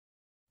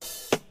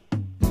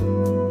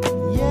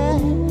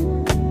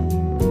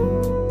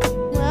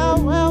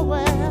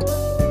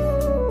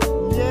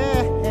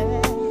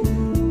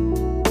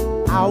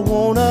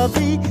wanna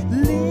be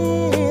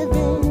living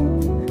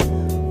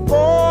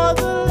for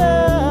the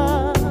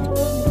love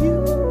of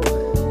you.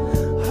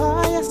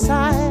 Oh, yes,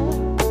 I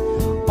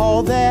am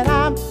all that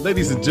I'm.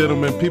 Ladies and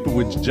gentlemen, people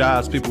with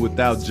jobs, people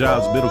without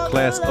jobs, middle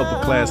class,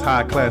 upper class,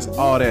 high class,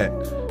 all that.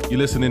 You're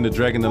listening to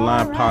Dragging the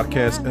Line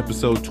Podcast,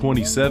 episode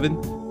 27.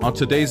 On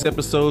today's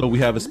episode, we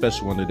have a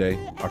special one today.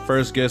 Our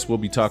first guest will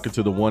be talking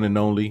to the one and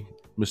only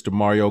Mr.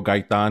 Mario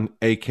Gaitan,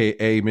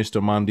 a.k.a.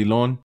 Mr.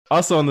 Mandilon.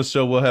 Also on the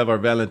show, we'll have our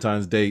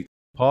Valentine's date.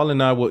 Paul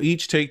and I will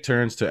each take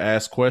turns to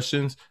ask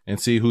questions and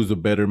see who's a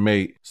better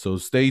mate. So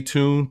stay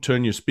tuned,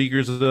 turn your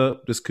speakers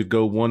up. This could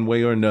go one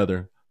way or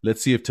another.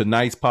 Let's see if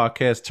tonight's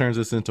podcast turns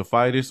us into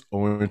fighters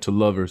or into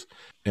lovers.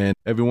 And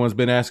everyone's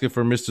been asking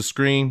for Mr.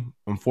 Scream.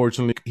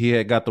 Unfortunately, he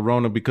had got the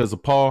Rona because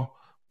of Paul,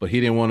 but he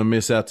didn't want to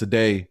miss out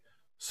today.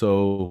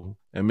 So,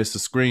 and Mr.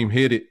 Scream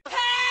hit it.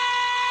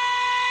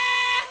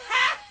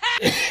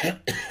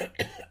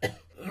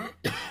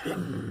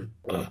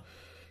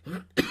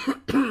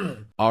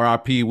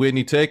 R.I.P.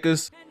 Whitney, take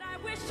us. And I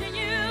wish you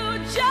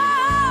joy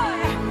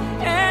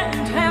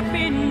and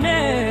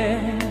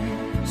happiness.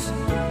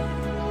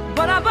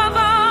 But above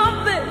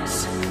all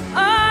this,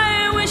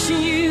 I wish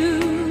you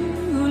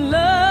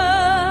love.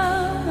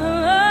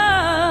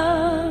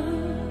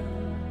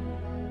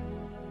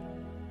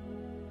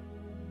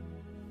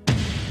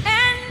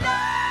 And I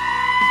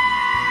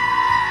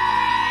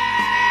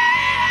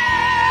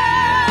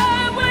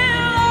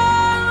will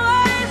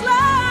always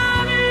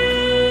love you.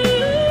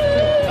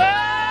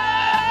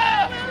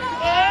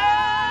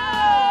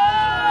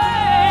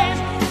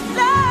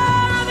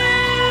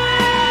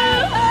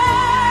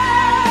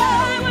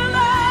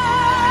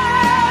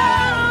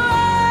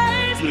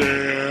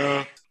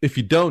 If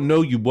you don't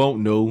know, you won't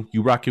know.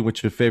 You rocking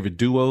with your favorite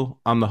duo.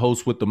 I'm the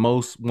host with the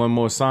most, One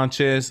More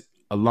Sanchez,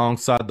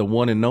 alongside the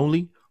one and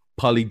only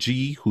Polly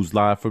G, who's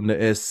live from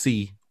the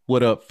SC.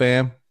 What up,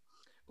 fam?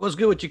 What's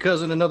good with you,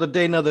 cousin? Another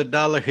day, another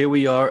dollar. Here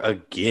we are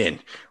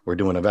again. We're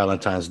doing a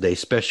Valentine's Day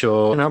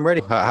special, and I'm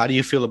ready. How do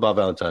you feel about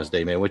Valentine's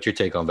Day, man? What's your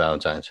take on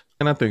Valentine's?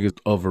 And I think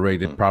it's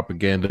overrated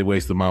propaganda. They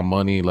wasted my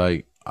money.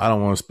 Like, I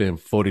don't want to spend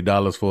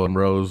 $40 for a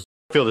rose.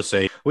 I feel the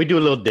same. We do a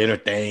little dinner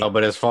thing,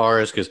 but as far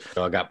as, because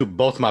I got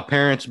both my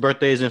parents'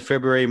 birthdays in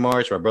February,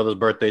 March, my brother's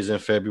birthday's in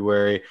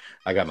February.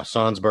 I got my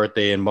son's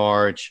birthday in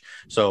March.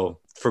 So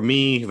for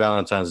me,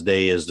 Valentine's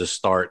Day is the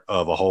start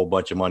of a whole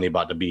bunch of money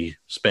about to be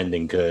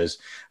spending, because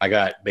I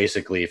got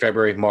basically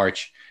February,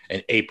 March,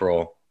 and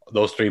April.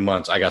 Those 3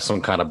 months, I got some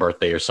kind of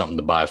birthday or something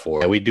to buy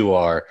for. And we do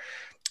our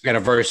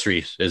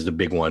anniversaries is the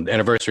big one.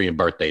 Anniversary and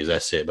birthdays,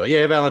 that's it. But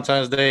yeah,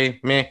 Valentine's Day,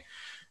 meh.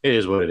 It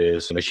is what it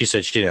is. She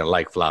said she didn't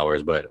like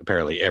flowers, but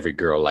apparently every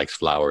girl likes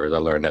flowers. I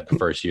learned that the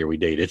first year we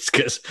dated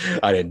because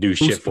I didn't do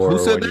shit for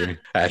her one year.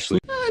 Ashley.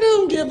 I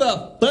don't give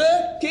a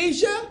fuck,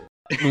 Keisha.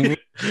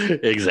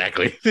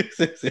 Exactly.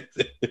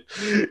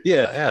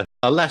 Yeah.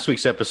 Last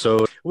week's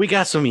episode, we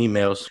got some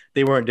emails.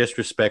 They weren't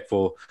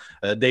disrespectful.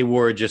 They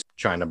were just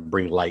trying to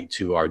bring light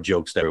to our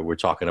jokes that we're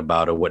talking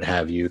about or what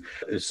have you.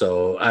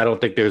 So I don't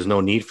think there's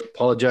no need for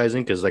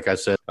apologizing, because like I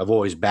said, I've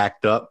always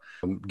backed up.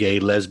 I'm gay,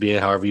 lesbian,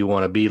 however you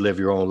want to be, live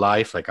your own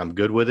life. Like, I'm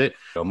good with it.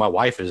 My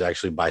wife is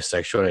actually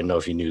bisexual. I didn't know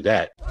if you knew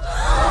that.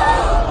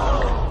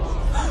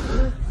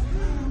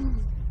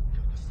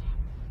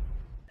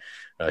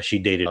 She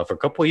dated for a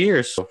couple of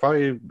years, so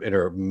probably in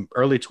her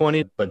early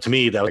 20s. But to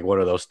me, that was like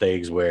one of those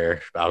things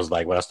where I was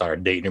like, when I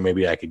started dating her,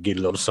 maybe I could get a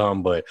little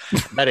something, but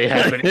that ain't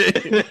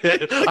happening.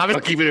 I'm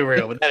gonna keep it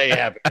real, but that ain't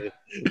happening.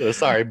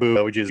 Sorry,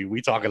 boo.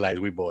 We talking like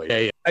we boys.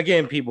 Hey,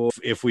 again, people,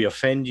 if we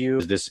offend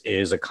you, this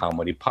is a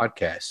comedy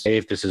podcast. Hey,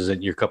 if this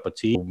isn't your cup of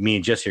tea, me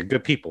and Jesse are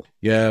good people.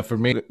 Yeah, for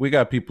me, we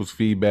got people's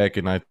feedback,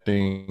 and I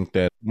think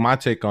that my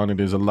take on it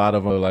is a lot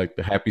of like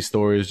the happy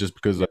stories, just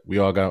because like, we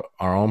all got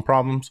our own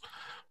problems.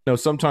 You know,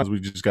 sometimes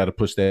we just got to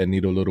push that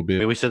needle a little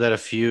bit. We said that a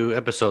few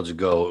episodes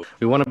ago.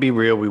 We want to be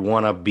real. We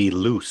want to be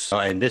loose.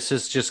 And this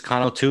is just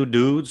kind of two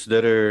dudes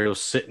that are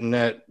sitting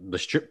at the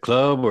strip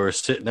club or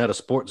sitting at a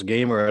sports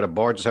game or at a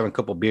bar just having a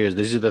couple beers.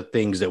 These are the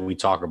things that we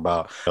talk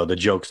about, the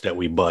jokes that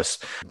we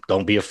bust.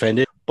 Don't be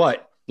offended.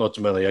 But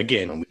ultimately,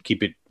 again, we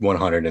keep it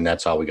 100, and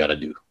that's all we got to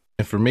do.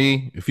 And for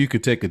me, if you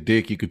could take a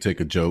dick, you could take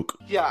a joke.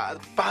 Yeah,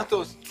 about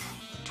those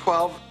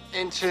 12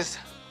 inches.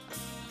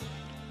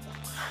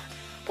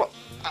 Well,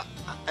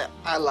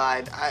 I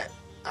lied.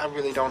 I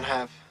really don't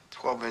have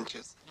 12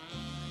 inches.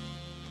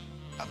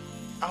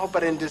 I hope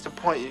I didn't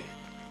disappoint you.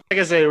 Like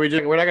I said, we're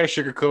not going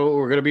to sugarcoat.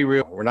 We're going to be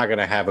real. We're not going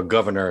to have a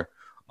governor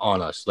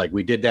on us. Like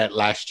we did that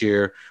last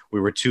year. We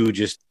were two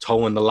just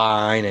towing the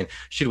line. And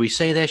should we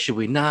say that? Should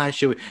we not?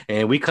 Should we?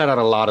 And we cut out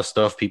a lot of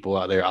stuff, people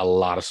out there, a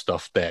lot of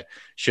stuff that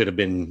should have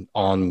been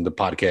on the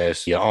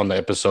podcast, yeah, on the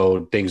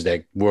episode, things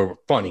that were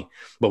funny,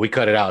 but we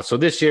cut it out. So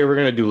this year we're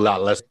going to do a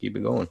lot less. Keep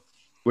it going.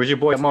 Where's your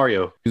boy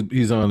Mario?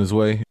 He's on his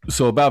way.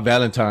 So about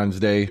Valentine's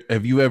Day,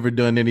 have you ever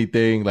done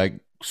anything like,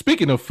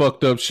 speaking of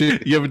fucked up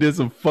shit, you ever did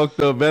some fucked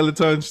up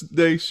Valentine's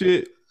Day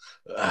shit?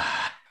 It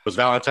was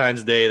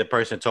Valentine's Day. The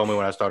person told me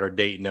when I started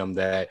dating them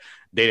that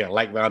they didn't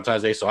like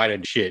Valentine's Day, so I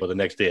didn't shit. But the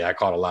next day, I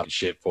caught a lot of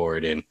shit for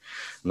it, and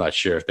I'm not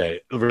sure if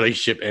that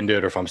relationship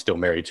ended or if I'm still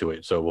married to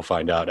it. So we'll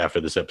find out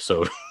after this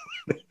episode.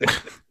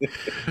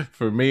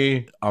 For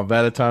me, on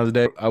Valentine's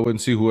Day, I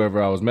wouldn't see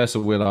whoever I was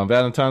messing with on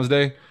Valentine's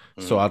Day.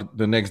 So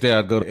the next day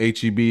I'd go to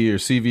HEB or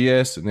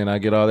CVS, and then I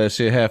get all that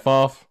shit half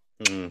off.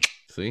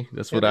 See,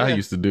 that's what I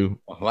used to do.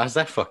 Why is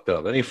that fucked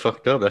up? That ain't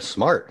fucked up. That's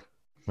smart.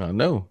 I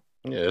know.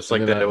 Yeah, it's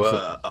like that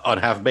on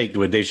Half Baked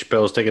when Dave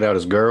Chappelle's taking out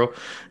his girl.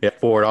 He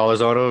had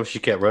 $4 on her. She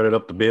kept running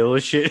up the bill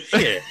and shit.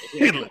 Yeah.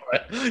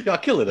 Y'all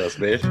killing us,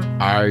 man.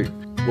 All right.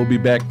 We'll be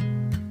back.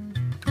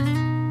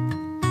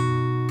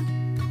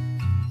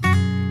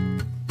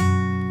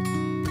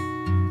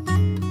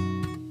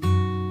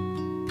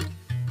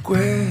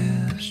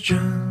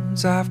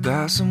 Questions, I've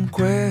got some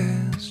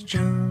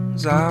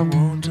questions. I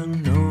want to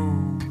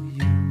know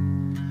you.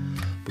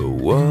 But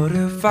what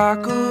if I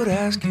could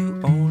ask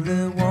you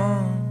only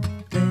one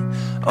thing?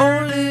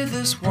 Only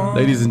this one.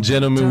 Ladies and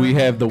gentlemen, we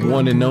have the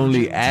one and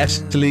only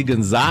Ashley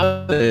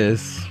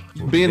Gonzalez.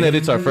 Being that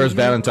it's our first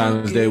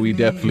Valentine's Day, we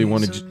definitely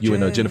wanted you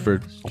and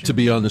Jennifer to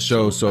be on the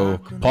show. So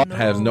Paul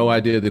has no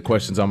idea the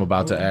questions I'm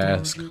about to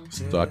ask.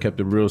 So I kept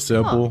it real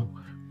simple.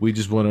 We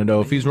just want to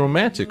know if he's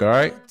romantic, all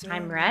right?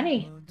 I'm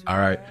ready. All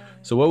right.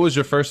 So what was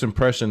your first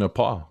impression of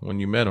Paul when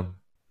you met him?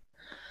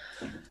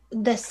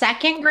 The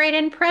second grade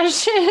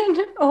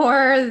impression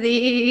or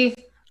the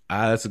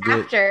That's a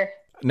good. after?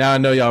 Now I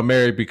know y'all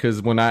married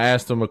because when I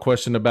asked him a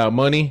question about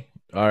money,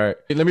 all right,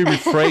 let me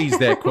rephrase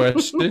that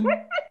question.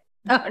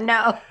 Oh,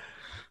 no.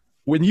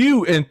 When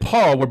you and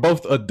Paul were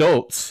both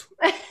adults,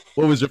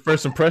 what was your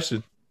first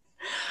impression?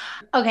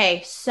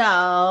 Okay,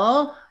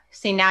 so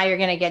see, now you're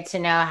going to get to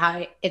know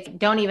how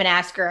don't even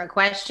ask her a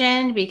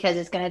question because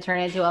it's going to turn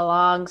into a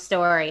long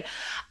story.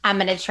 I'm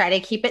going to try to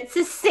keep it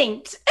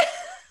succinct.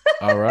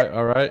 All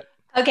right.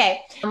 Okay.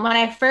 When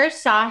I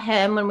first saw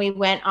him, when we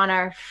went on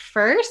our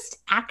first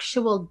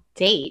actual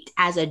date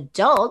as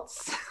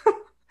adults,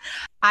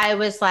 I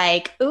was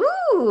like,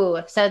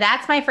 ooh, so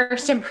that's my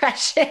first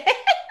impression.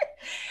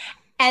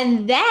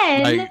 And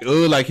then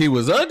like he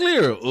was ugly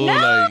or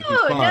no,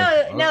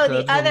 okay,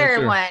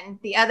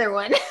 the other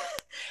one.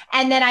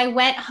 And then I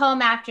went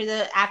home after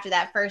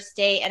that first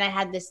date, and I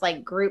had this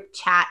like group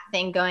chat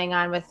thing going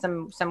on with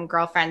some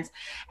girlfriends,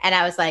 and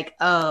I was like,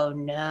 oh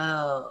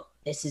no,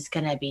 this is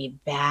gonna be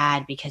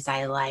bad because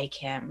I like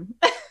him.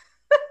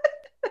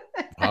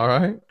 All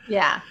right.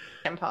 Yeah,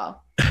 and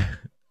Paul.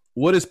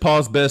 What is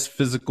Paul's best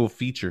physical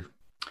feature?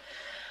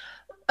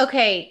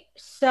 Okay,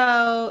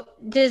 so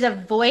does a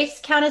voice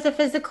count as a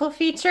physical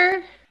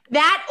feature?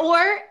 That,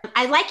 or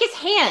I like his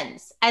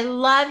hands. I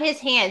love his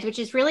hands, which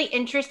is really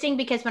interesting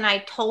because when I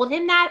told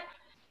him that,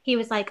 he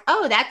was like,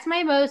 oh, that's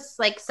my most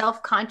like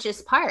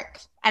self-conscious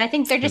part. And I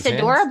think they're just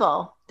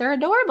adorable. They're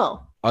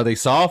adorable. Are they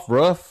soft,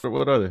 rough, or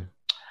what are they?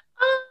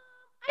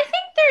 I think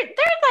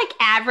they're like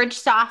average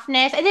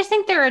softness. I just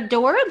think they're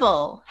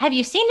adorable. Have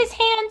you seen his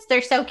hands?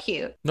 They're so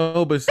cute.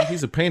 No, but since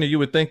he's a painter, you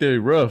would think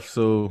they're rough.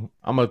 So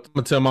I'm gonna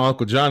tell my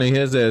Uncle Johnny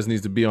his ass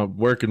needs to be on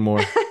working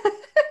more.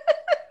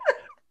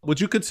 Would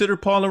you consider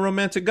Paul a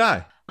romantic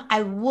guy?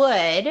 I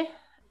would.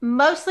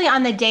 Mostly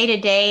on the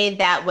day-to-day,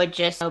 that would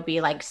just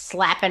be like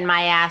slapping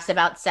my ass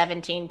about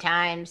 17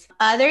 times.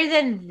 Other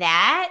than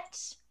that,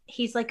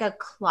 he's like a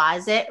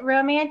closet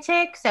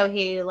romantic. So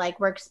he like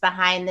works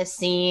behind the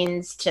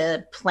scenes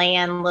to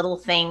plan little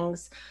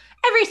things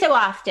every so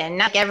often,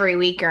 not every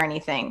week or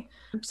anything.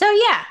 So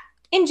yeah,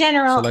 in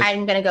general,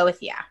 I'm going to go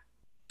with yeah.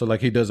 So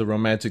like he does a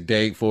romantic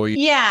date for you?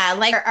 Yeah,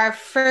 like our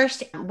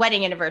first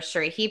wedding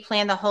anniversary. He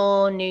planned the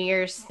whole New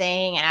Year's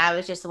thing and I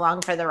was just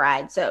along for the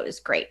ride. So it was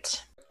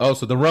great. Oh,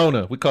 so the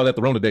Rona. We call that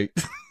the Rona date.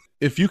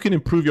 If you can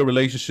improve your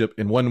relationship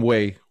in one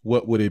way,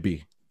 what would it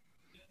be?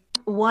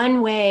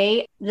 One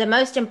way, the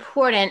most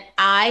important,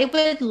 I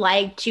would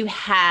like to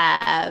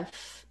have,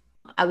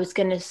 I was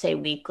going to say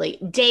weekly,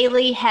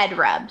 daily head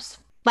rubs,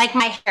 like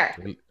my hair.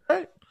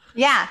 Right.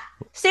 Yeah,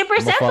 super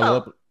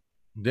simple.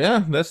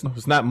 Yeah,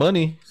 it's not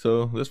money,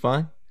 so that's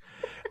fine.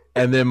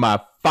 And then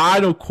my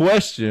final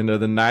question of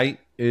the night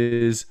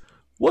is,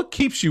 what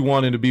keeps you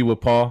wanting to be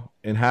with Paul,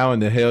 and how in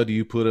the hell do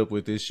you put up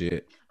with this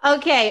shit?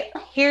 Okay,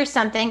 here's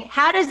something.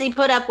 How does he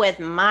put up with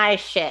my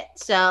shit?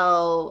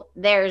 So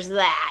there's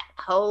that.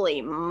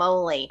 Holy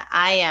moly.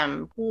 I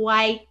am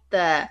quite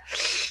the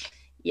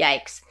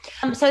yikes.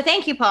 So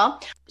thank you,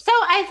 Paul. So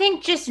I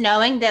think just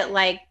knowing that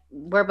like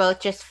we're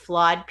both just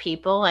flawed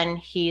people and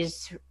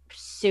he's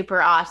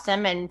super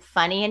awesome and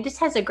funny and just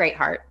has a great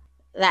heart.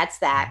 That's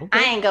that. Okay.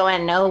 I ain't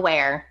going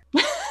nowhere.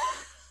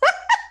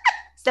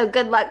 So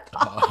good luck,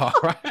 Paul.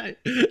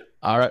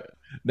 All right.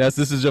 This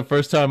is your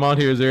first time on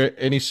here. Is there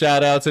any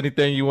shout outs,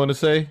 anything you want to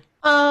say?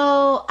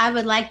 Oh, I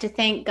would like to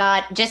thank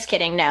God. Just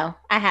kidding. No,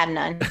 I have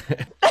none.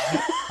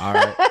 All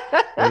right.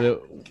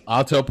 Well,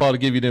 I'll tell Paul to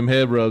give you them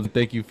head rubs.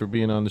 Thank you for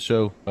being on the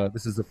show.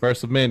 This is the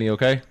first of many,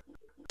 okay?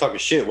 Talking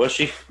shit, was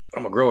she?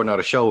 I'm a grower, not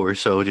a shower,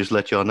 so just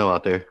let y'all know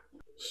out there.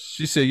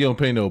 She said you don't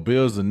pay no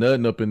bills or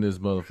nothing up in this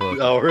motherfucker.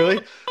 Oh, really?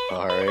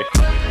 All right.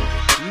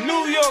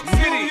 New York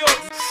City.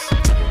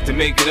 To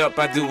make it up,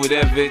 I do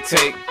whatever it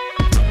take.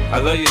 I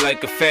love you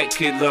like a fat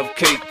kid love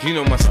cake. You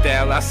know my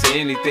style, I say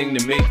anything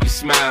to make you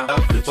smile.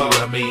 Could you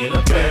love me in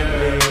a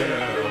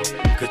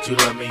bed? Could you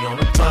love me on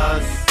a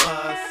bus?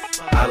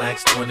 I'll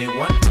ask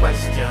 21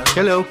 questions.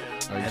 Hello.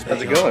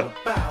 How's it going?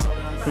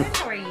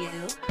 How are you?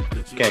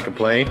 Can't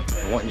complain.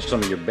 I want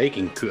some of your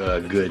baking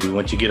good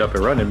once you get up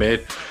and running, man.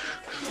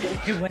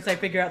 Once I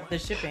figure out the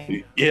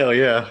shipping.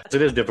 Yeah.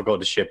 It is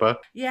difficult to ship, huh?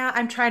 Yeah,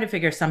 I'm trying to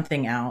figure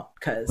something out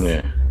because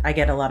I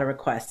get a lot of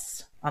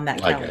requests on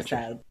that calendar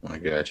side. I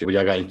got you.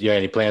 You got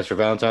any plans for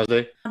Valentine's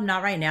Day?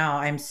 Not right now.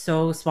 I'm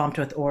so swamped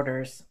with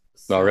orders.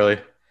 So, oh, really?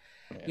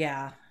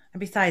 Yeah. And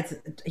besides,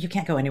 you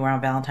can't go anywhere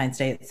on Valentine's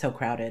Day. It's so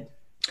crowded.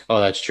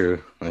 Oh, that's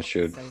true.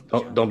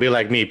 Don't be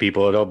like me,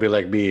 people. Don't be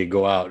like me and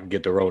go out and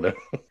get the Rona.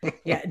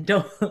 Yeah,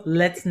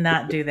 let's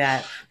not do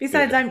that.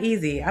 Besides, I'm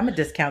easy. I'm a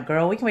discount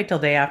girl. We can wait till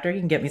day after. You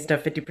can get me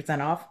stuff 50%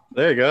 off.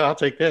 There you go. I'll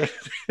take that.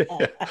 All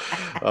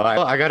right.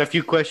 Well, I got a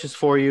few questions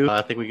for you.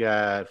 I think we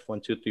got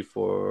 1, 2, 3,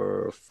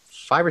 4,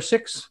 5 or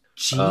 6.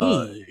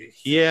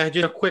 Yeah,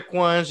 just quick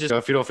ones. Just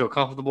if you don't feel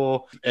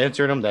comfortable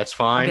answering them, that's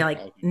fine. I'll be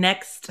like,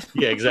 next.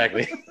 Yeah,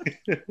 exactly.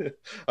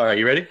 All right,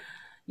 you ready?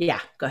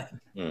 Yeah, go ahead.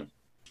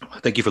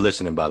 Thank you for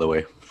listening, by the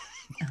way.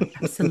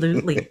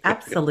 Absolutely. All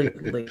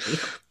right.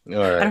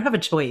 I don't have a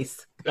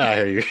choice. I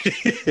hear you.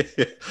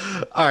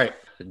 All right,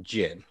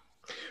 Jen.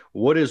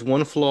 What is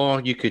one flaw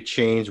you could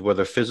change,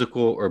 whether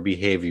physical or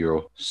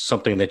behavioral?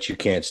 Something that you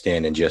can't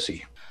stand in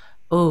Jesse.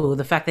 Oh,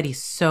 the fact that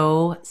he's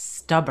so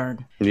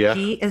stubborn. Yeah.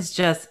 He is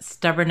just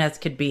stubborn as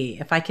could be.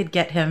 If I could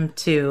get him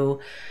to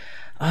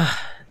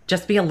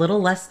just be a little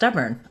less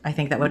stubborn, I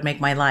think that would make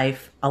my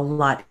life a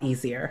lot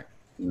easier.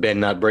 Bend,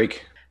 not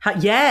break.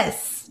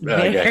 Yes.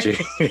 I got you.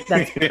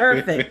 That's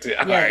perfect.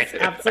 Yes,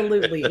 right.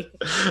 Absolutely.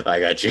 I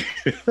got you.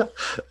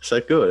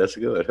 That's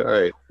good. All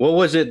right. What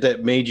was it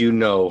that made you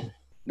know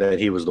that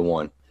he was the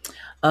one?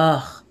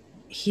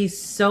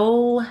 He's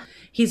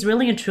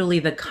really and truly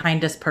the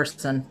kindest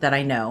person that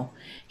I know.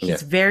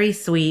 He's very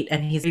sweet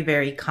and he's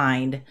very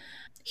kind.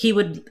 He's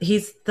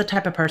the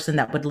type of person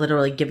that would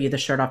literally give you the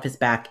shirt off his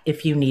back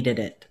if you needed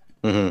it.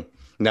 Mm-hmm.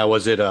 Now,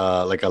 was it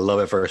like a love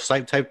at first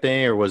sight type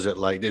thing, or was it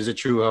like, is it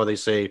true how they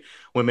say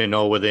women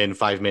know within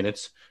 5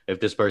 minutes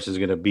if this person's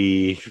going to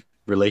be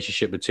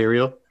relationship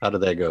material? How did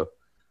that go?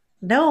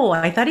 No,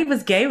 I thought he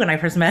was gay when I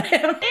first met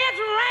him. It's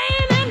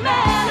raining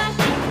men.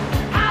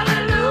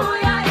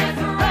 Hallelujah,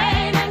 it's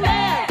raining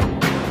men.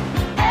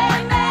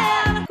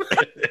 Amen.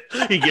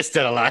 He gets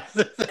that a lot.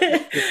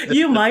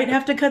 You might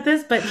have to cut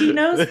this, but he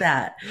knows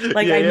that.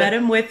 Like, I met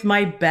him with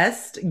my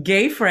best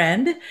gay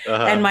friend,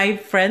 and my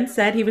friend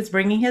said he was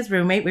bringing his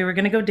roommate. We were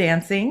going to go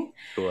dancing,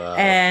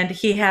 and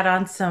he had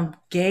on some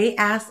gay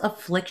ass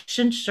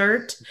affliction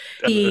shirt.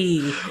 Wow.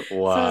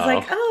 So I was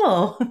like,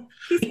 oh.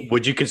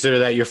 Would you consider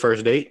that your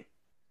first date?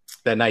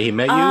 That night he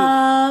met you?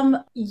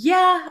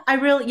 Yeah, I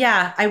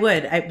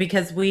would.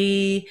 Because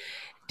we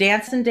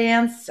danced and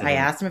danced. I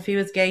asked him if he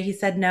was gay. He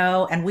said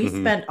no. And we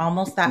spent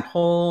almost that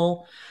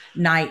whole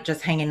night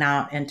just hanging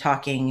out and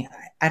talking.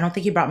 I don't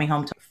think he brought me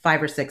home till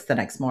 5 or 6 the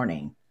next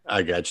morning.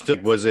 I got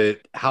you.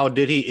 How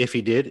did he, if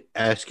he did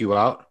ask you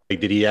out, like,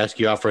 did he ask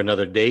you out for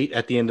another date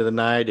at the end of the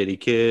night? Did he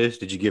kiss?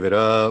 Did you give it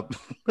up?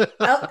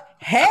 Oh,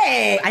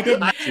 hey, I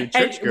did.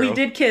 And we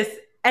did kiss.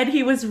 And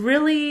he was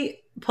really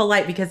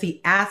polite because he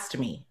asked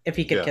me if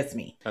he could kiss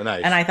me. Oh,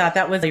 nice. And I thought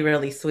that was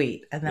really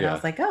sweet. And then I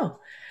was like, oh.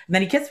 And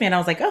then he kissed me and I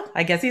was like, oh,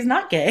 I guess he's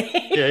not gay.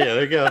 Yeah,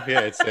 there you go.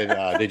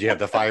 Yeah, did you have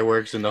the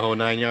fireworks and the whole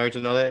 9 yards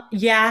and all that?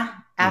 Yeah,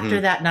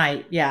 after that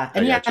night, yeah.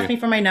 And he asked me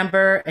for my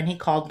number and he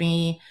called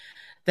me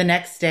the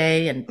next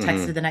day and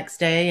texted the next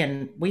day.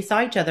 And we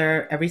saw each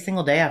other every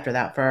single day after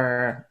that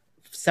for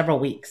several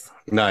weeks.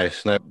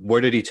 Nice. Now, where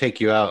did he take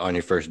you out on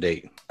your first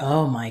date?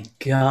 Oh my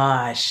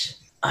gosh.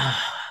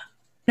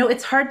 No,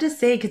 it's hard to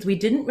say because we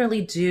didn't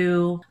really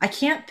I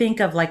can't think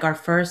of like our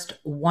first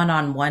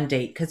one-on-one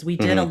date because we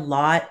did a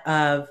lot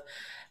of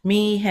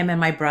me, him, and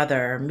my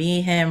brother,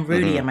 me, him,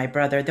 Rudy, and my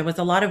brother. There was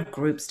a lot of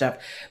group stuff.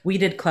 We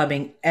did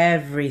clubbing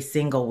every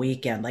single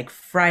weekend, like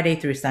Friday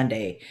through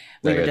Sunday.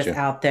 We were just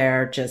out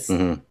there, just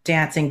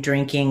dancing,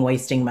 drinking,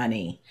 wasting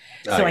money.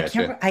 So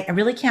I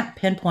really can't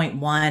pinpoint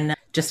one,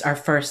 just our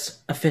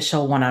first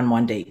official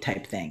one-on-one date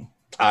type thing.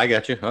 I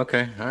got you.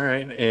 Okay. All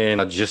right.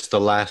 And just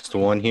the last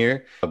one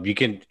here.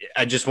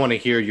 I just want to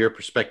hear your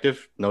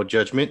perspective, no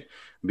judgment,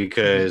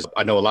 because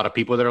I know a lot of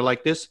people that are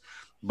like this,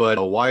 but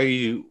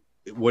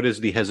what is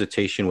the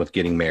hesitation with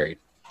getting married?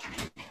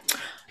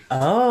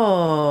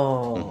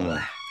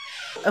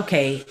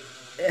 Okay.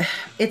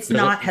 It's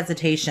not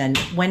hesitation.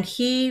 When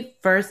he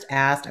first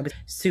asked, I was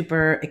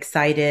super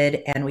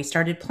excited and we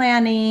started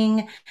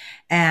planning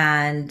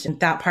and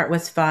that part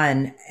was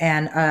fun.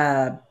 And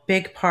a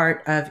big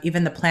part of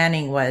even the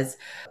planning was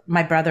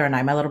my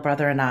little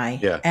brother and I.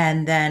 Yeah.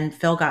 And then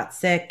Phil got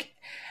sick.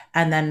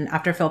 And then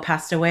after Phil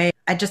passed away,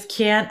 I just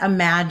can't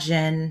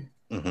imagine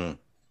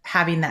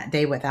having that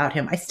day without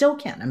him. I still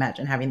can't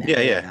imagine having that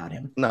day without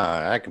him. No,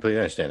 I completely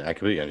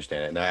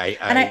understand. And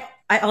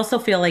I also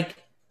feel like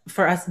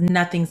for us,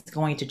 nothing's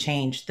going to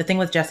change. The thing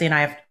with Jesse and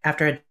I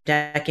after a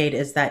decade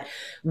is that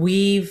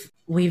we've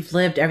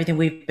lived everything.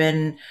 We've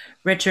been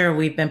richer,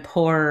 we've been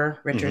poorer,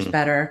 richer's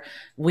better.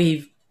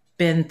 We've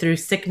been through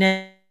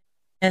sickness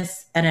and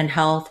in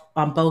health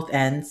on both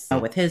ends,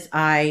 with his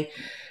eye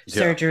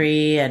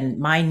surgery and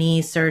my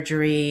knee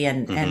surgery,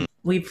 and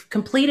we've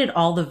completed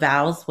all the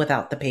vows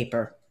without the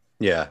paper.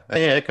 Yeah,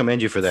 I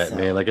commend you for that,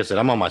 man. Like I said,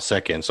 I'm on my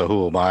second, so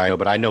who am I?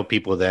 But I know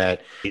people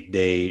that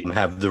they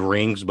have the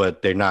rings,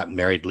 but they're not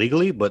married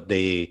legally, but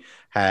they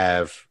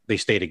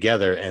stay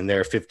together and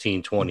they're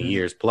 15, 20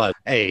 years plus.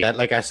 Hey,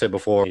 like I said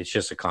before, it's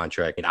just a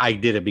contract. And I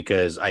did it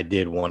because I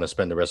did want to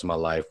spend the rest of my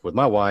life with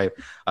my wife.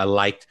 I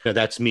liked,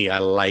 that's me. I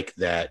like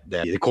that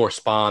the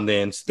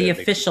correspondence, the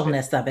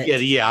officialness of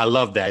it. Yeah, I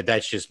love that.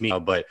 That's just me.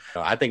 But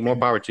I think more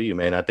power to you,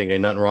 man. I think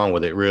ain't nothing wrong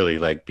with it, really.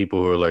 Like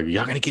people who are like,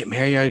 y'all gonna get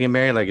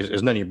married, like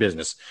it's none of your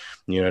business.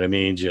 You know what I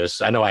mean?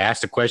 Just, I know I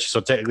asked the question,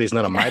 so technically it's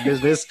none of my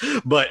business,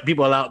 but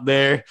people out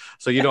there,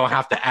 so you don't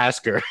have to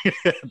ask her.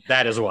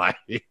 That is why.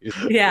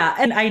 Yeah,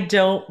 and I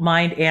don't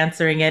mind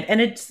answering it. And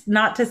it's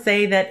not to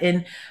say that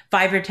in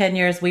 5 or 10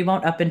 years we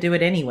won't up and do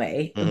it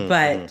anyway.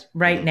 But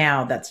right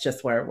now, that's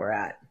just where we're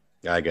at.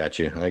 I got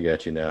you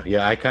now.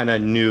 Yeah, I kind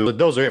of knew.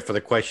 Those are it for the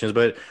questions,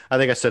 but I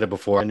think I said it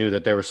before. I knew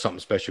that there was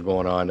something special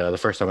going on. The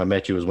first time I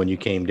met you was when you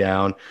came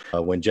down,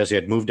 when Jesse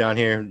had moved down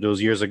here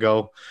those years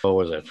ago. What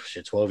was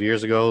it? 12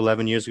 years ago,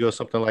 11 years ago,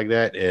 something like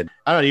that. And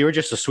I don't know, you were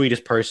just the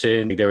sweetest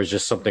person. There was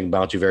just something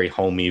about you, very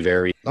homey,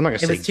 very, I'm not going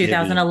to say. It was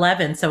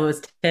 2011, so it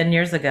was 10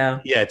 years ago.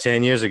 Yeah,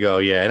 10 years ago.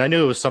 Yeah. And I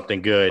knew it was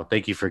something good.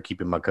 Thank you for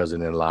keeping my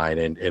cousin in line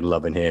and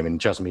loving him.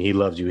 And trust me, he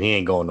loves you. He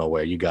ain't going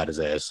nowhere. You got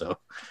his ass. So.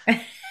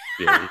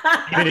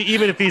 Yeah.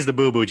 Even if he's the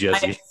boo-boo,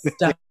 Jesse.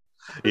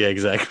 Yeah,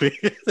 exactly.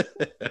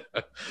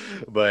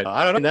 But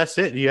I don't know. That's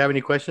it. Do you have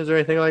any questions or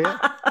anything like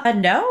that?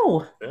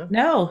 No.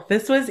 No.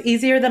 This was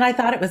easier than I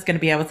thought it was going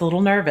to be. I was a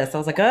little nervous. I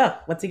was like, oh,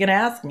 what's he going to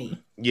ask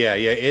me? Yeah.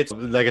 It's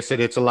like I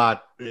said, it's a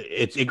lot.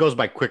 It goes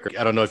by quicker.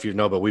 I don't know if you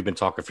know, but we've been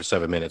talking for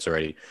 7 minutes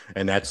already,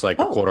 and that's like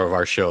a quarter of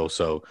our show.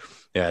 So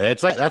yeah,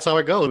 that's how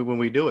it goes when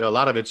we do it. A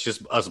lot of it's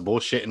just us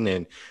bullshitting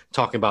and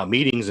talking about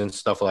meetings and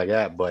stuff like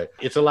that. But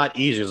it's a lot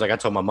easier. It's like I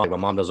told my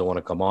mom doesn't want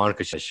to come on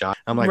because she's shy.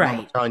 I'm like, right.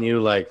 I'm telling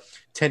you, like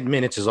 10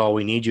 minutes is all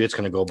we need you. It's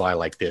going to go by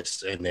like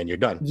this, and then you're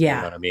done. Yeah.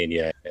 You know what I mean?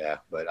 Yeah.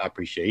 But I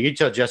appreciate it. You can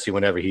tell Jesse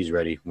whenever he's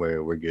ready.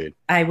 We're good.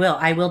 I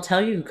will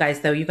tell you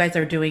guys, though, you guys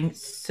are doing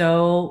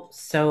so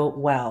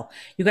well.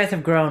 You guys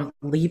have grown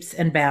leaps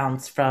and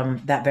bounds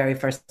from that very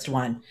first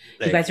one.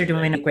 You guys are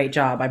doing a great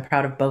job. I'm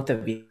proud of both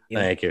of you.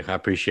 Thank you. I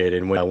appreciate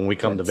it. And when we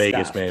come to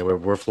Vegas, man,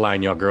 we're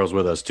flying y'all girls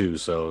with us too.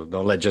 So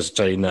don't let just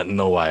tell you nothing.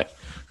 Know why.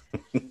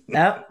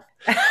 Nope.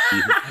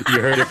 You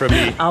heard it from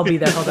me. I'll be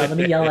there. Hold on. Let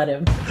me yell at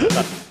him.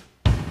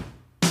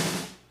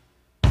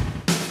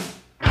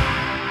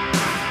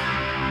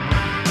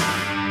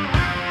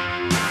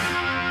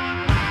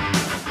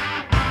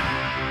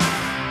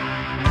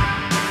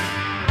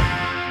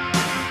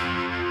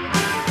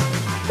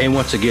 And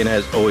once again,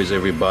 as always,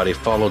 everybody,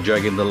 follow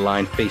Dragging the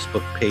Line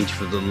Facebook page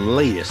for the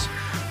latest.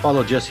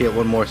 Follow Jesse at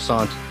One More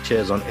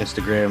Sanchez on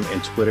Instagram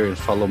and Twitter, and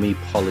follow me,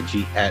 Pauly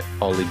G, at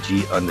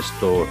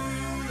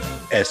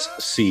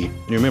PaulyG_SC.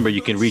 And remember,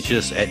 you can reach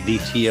us at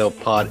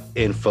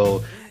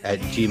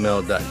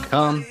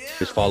dtlpodinfo@gmail.com.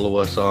 Just follow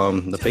us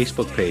on the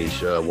Facebook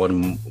page,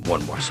 One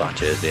More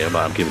Sanchez. Damn,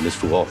 I'm giving this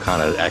fool all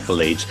kind of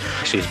accolades.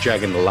 Actually, it's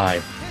Dragging the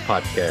Line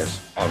podcast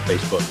on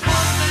Facebook.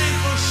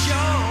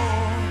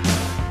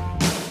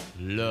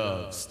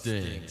 Love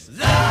stinks.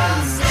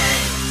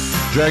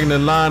 Dragging the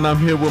Line, I'm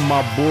here with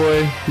my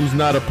boy who's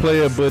not a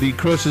player, but he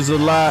crushes a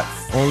lot,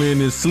 only in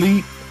his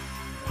sleep.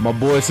 My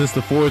boy since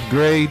the 4th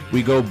grade.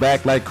 We go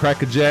back like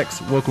Cracker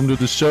Jacks. Welcome to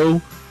the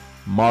show,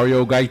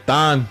 Mario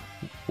Gaitan.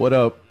 What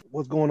up?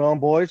 What's going on,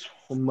 boys?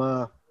 I'm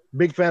a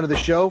big fan of the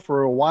show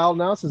for a while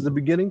now, since the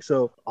beginning.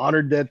 So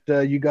honored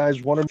that you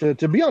guys wanted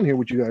to be on here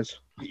with you guys.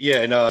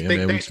 Yeah, no,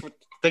 thanks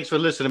for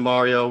listening,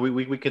 Mario.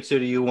 We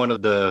consider you one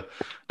of the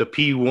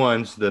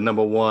P1s, the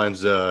number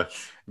ones.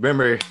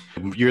 Remember,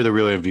 you're the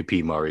real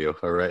MVP, Mario.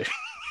 All right.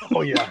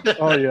 Oh yeah.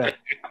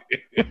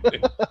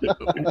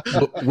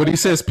 When he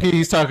says P,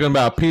 he's talking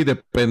about P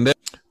the pendejo.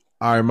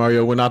 All right,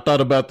 Mario. When I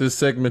thought about this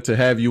segment to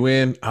have you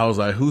in, I was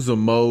like, who's the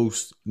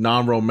most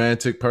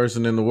non-romantic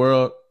person in the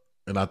world?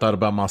 And I thought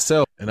about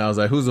myself, and I was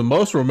like, who's the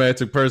most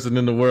romantic person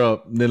in the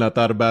world? And then I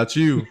thought about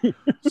you.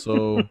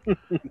 So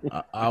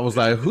I was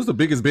like, who's the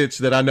biggest bitch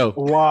that I know?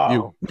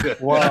 Wow. You.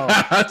 Wow.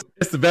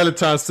 It's the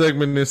Valentine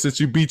segment, and since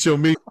you beat your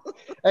meat.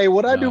 Hey,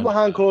 what I do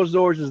behind closed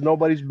doors is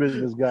nobody's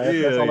business,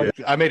 guys. That's all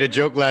I made a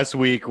joke last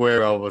week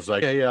where I was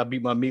like, I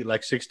beat my meat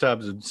like six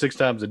times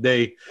a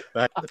day.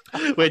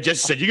 Wait,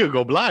 Jesse said, you gonna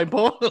go blind,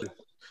 Paul?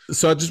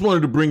 So I just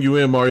wanted to bring you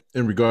in, Mario,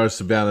 in regards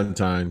to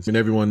Valentine's. And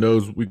everyone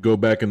knows we go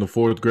back in the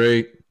 4th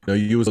grade. You know,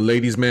 you was a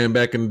ladies' man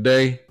back in the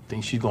day.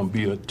 Think she's gonna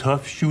be a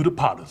tough shooter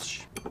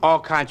polish. Au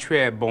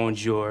contraire,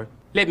 bonjour.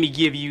 Let me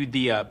give you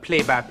the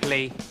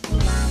play-by-play.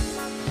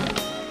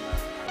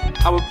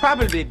 I would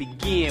probably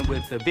begin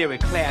with a very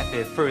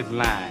classy first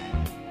line.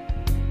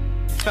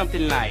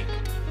 Something like,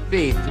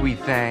 "Say, sweet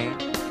thing,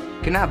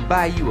 Can I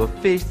buy you a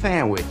fish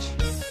sandwich?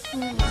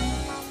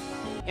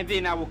 And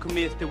then I will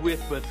commence to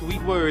whisper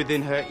sweet words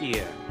in her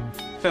ear.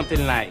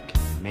 Something like,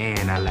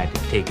 man, I like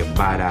to take a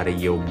bite out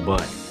of your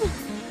butt.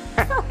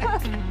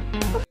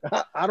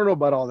 I don't know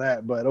about all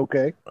that, but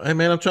okay. Hey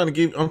man, I'm trying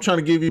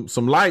to give you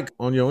some like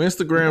on your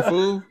Instagram,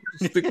 fool.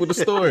 Stick with the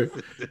story.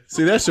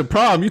 See, that's your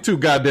problem. You too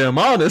goddamn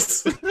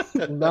honest.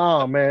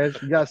 Nah, man,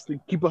 you got to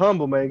keep it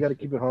humble, man. You got to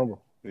keep it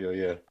humble.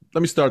 Yeah.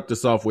 Let me start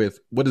this off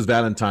with, what does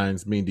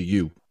Valentine's mean to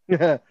you?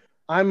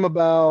 I'm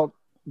about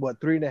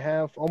almost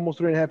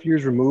 3.5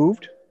 years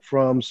removed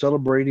from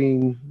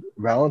celebrating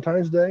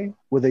Valentine's Day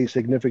with a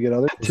significant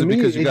other. Is it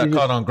because you got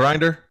caught on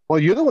Grindr? Well,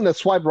 you're the one that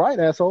swiped right,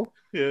 asshole.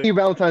 Yeah.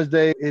 Valentine's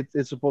Day,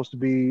 it's supposed to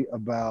be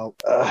about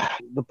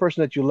the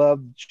person that you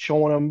love,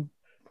 showing them.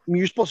 I mean,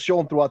 you're supposed to show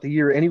them throughout the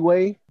year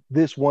anyway.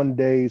 This one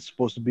day is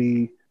supposed to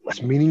be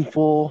less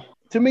meaningful.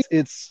 To me,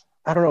 it's,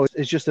 I don't know,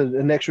 it's just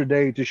an extra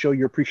day to show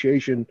your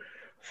appreciation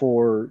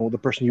for the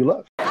person you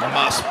love.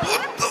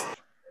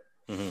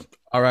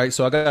 All right,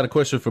 so I got a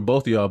question for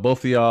both of y'all.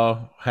 Both of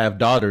y'all have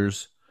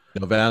daughters.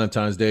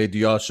 Valentine's Day, do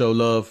y'all show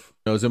love?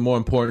 Is it more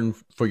important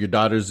for your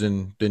daughters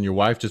than your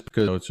wife just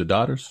because it's your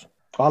daughters?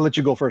 I'll let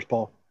you go first,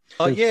 Paul.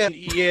 Yeah.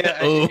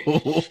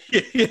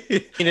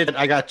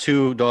 I got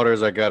two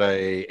daughters. I got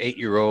a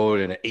 8-year-old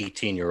and an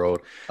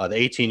 18-year-old. The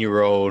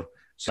 18-year-old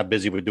is not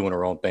busy with doing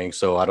her own thing,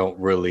 so I don't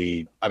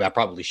really. I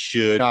probably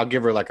should. I'll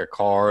give her like a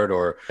card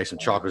or like some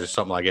chocolates or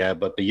something like that.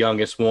 But the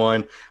youngest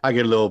one, I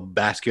get a little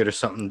basket or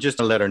something just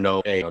to let her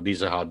know, hey,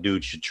 these are how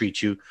dudes should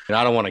treat you. And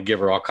I don't want to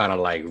give her all kind of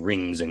like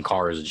rings and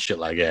cars and shit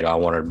like that. I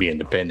want her to be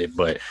independent.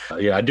 But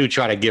I do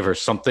try to give her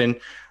something.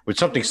 With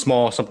something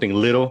small, something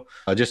little,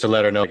 just to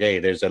let her know, hey,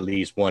 there's at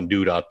least one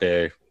dude out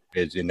there,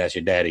 and that's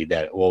your daddy,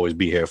 that will always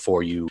be here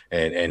for you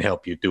and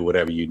help you through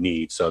whatever you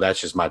need. So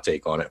that's just my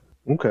take on it.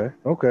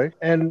 Okay.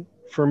 And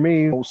for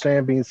me,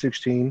 Sam being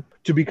 16,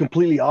 to be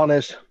completely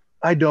honest,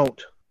 I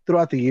don't.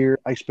 Throughout the year,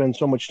 I spend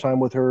so much time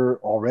with her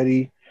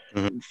already.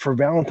 Mm-hmm. For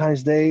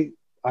Valentine's Day,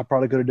 I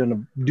probably could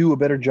have do a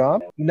better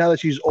job. Now that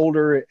she's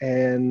older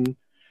and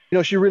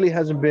she really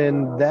hasn't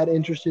been that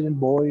interested in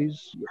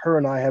boys. Her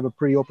and I have a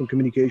pretty open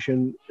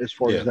communication as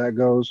far as that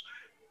goes,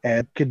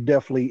 and could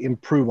definitely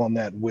improve on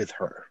that with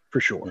her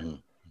for sure,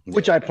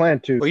 which I plan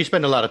to. Well, you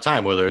spend a lot of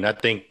time with her, and I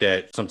think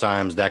that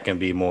sometimes that can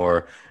be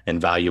more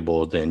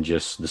invaluable than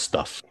just the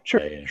stuff.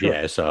 Sure.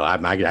 Yeah, so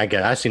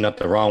I see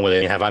nothing wrong with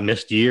it. Have I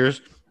missed years?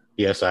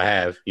 Yes, I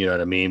have. You know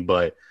what I mean?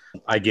 But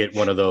I get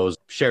one of those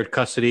shared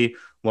custody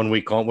 1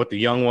 week on with the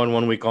young one,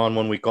 1 week on,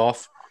 1 week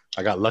off.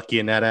 I got lucky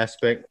in that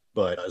aspect.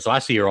 But so I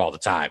see her all the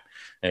time,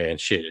 and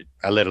shit,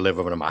 I let her live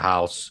over in my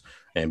house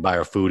and buy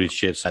her food and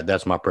shit. So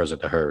that's my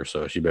present to her.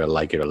 So she better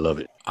like it or love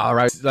it. All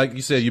right. Like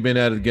you said, you've been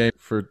out of the game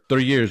for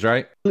 3 years,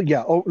 right?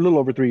 Yeah, a little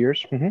over 3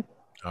 years. Mm-hmm.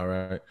 All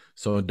right.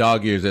 So in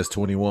dog years, that's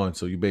 21.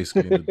 So you're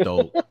basically an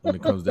adult when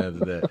it comes down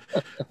to that.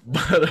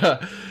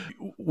 But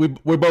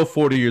we're both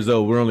 40 years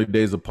old. We're only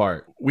days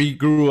apart. We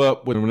grew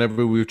up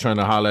whenever we were trying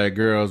to holler at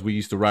girls, we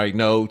used to write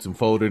notes and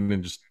fold it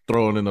and just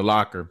throw it in the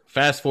locker.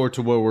 Fast forward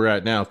to where we're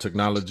at now.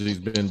 Technology's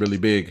been really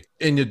big.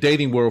 In your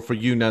dating world for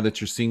you now that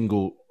you're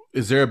single,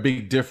 is there a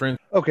big difference?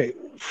 Okay.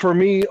 For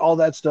me, all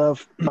that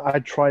stuff, I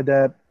tried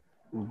that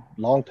a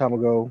long time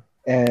ago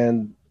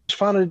and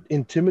found it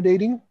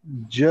intimidating.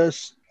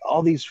 Just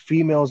all these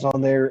females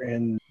on there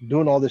and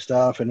doing all this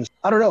stuff. And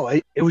I don't know,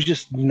 it was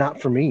just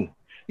not for me.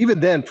 Even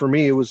then, for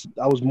me, I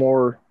was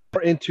more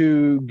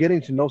into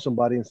getting to know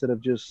somebody instead of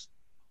just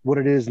what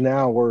it is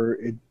now, where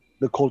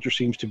the culture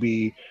seems to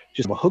be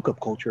just a hookup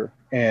culture.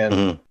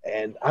 And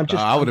and I'm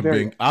just I would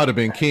have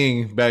been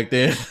king back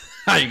then.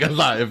 I ain't gonna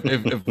lie.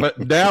 If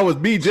that was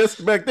me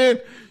just back then,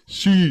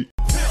 shit.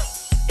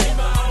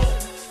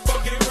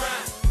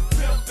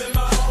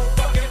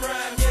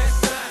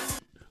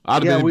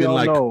 I'd have been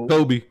like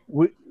Kobe.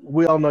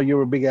 We all know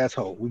you're a big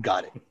asshole. We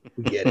got it.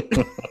 We get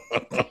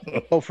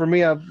it. So for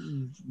me,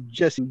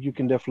 Jesse, you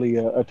can definitely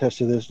attest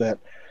to this, that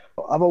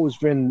I've always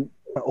been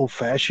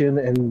old-fashioned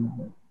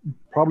and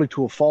probably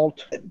to a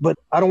fault, but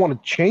I don't want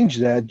to change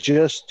that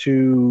just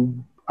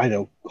to,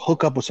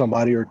 hook up with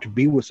somebody or to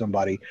be with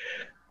somebody.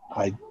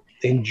 I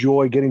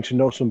enjoy getting to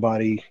know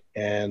somebody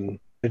and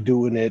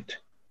doing it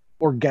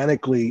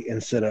organically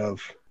instead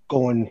of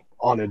going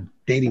on a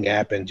dating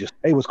app and just,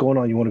 hey, what's going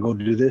on? You want to go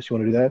do this? You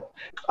want to do that?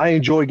 I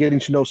enjoy getting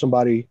to know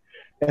somebody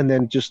and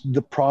then just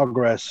the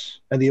progress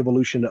and the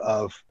evolution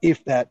of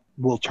if that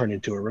will turn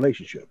into a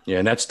relationship. Yeah,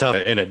 and that's tough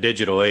in a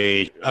digital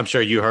age. I'm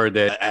sure you heard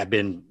that I've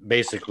been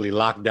basically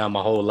locked down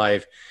my whole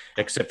life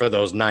except for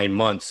those 9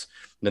 months.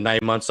 The 9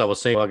 months I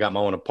was single, I got my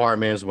own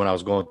apartments when I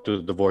was going through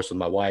the divorce with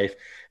my wife.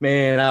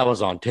 Man, I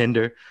was on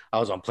Tinder. I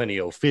was on Plenty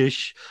of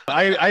Fish.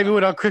 I even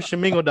went on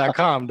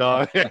ChristianMingle.com,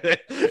 dog.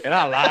 And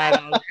I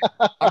lied.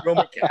 I'm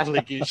Roman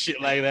Catholic and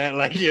shit like that.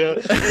 Like,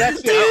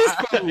 that's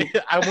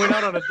it. I went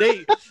out on a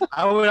date.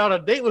 I went on a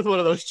date with one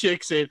of those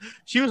chicks, and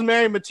she was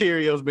married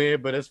materials, man.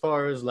 But as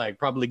far as like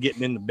probably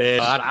getting in the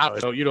bed, I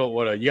don't know. You don't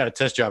want to. You got to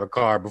test drive a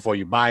car before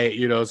you buy it.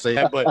 You know what I'm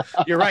saying? But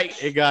you're right.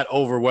 It got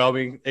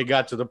overwhelming. It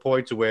got to the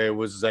point to where it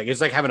was like it's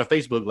like like having a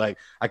Facebook. Like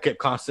I kept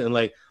constantly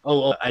like,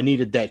 oh, I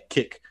needed that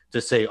kick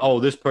to say, oh,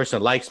 this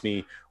person likes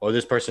me or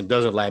this person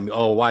doesn't like me.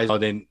 Oh, why?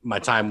 Then my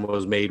time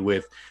was made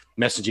with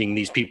messaging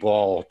these people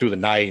all through the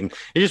night, and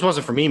it just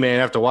wasn't for me, man.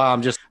 After a while,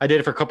 I did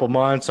it for a couple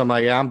months. I'm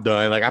like, yeah, I'm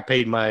done. Like I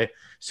paid my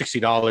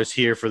 $60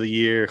 here for the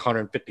year,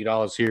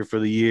 $150 here for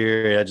the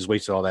year. And I just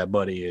wasted all that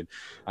money, and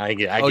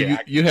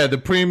you had the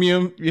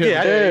premium.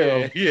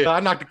 Yeah. I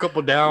knocked a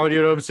couple down.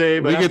 You know what I'm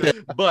saying?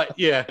 But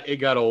yeah, it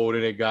got old,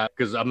 and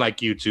because I'm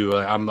like you too.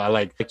 I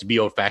like to be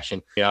old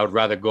fashioned. Yeah, I would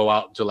rather go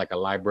out to like a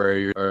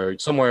library or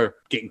somewhere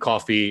getting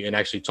coffee and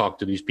actually talk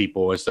to these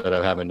people instead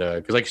of having to.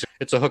 Because like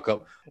it's a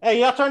hookup.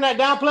 Hey, y'all turn that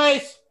down,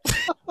 please.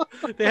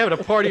 They having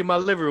a party in my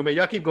living room, man.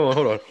 Y'all keep going.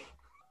 Hold on.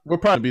 We'll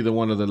probably be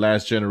one of the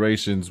last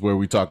generations where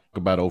we talk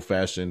about old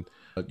fashioned.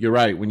 You're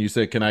right. When you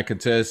said, can I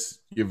contest?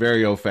 You're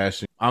very old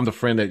fashioned. I'm the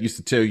friend that used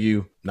to tell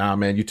you, nah,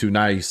 man, you too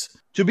nice.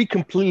 To be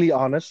completely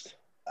honest,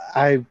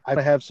 I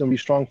have some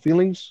strong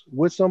feelings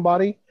with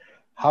somebody.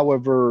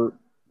 However,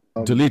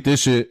 delete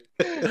this shit.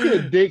 You're a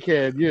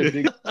dickhead. You're a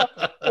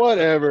dickhead.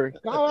 Whatever.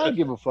 I don't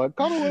give a fuck.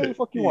 Call me whatever the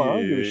fuck you want. I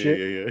don't give a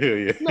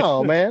shit. Yeah.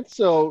 No, man.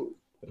 So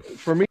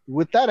for me,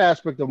 with that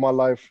aspect of my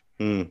life,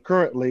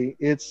 currently,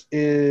 it's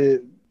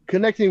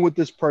connecting with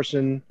this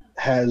person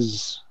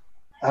has,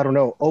 I don't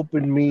know,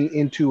 opened me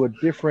into a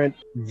different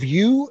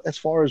view as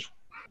far as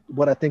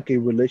what I think a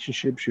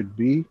relationship should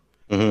be.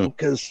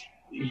 Because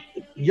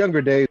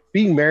younger days,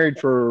 being married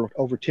for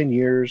over 10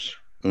 years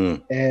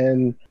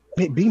and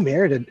being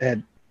married at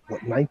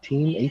what,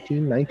 19,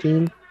 18,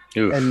 19?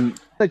 Oof. And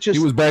it just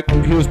he was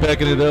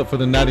backing it up for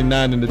the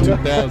 99 and the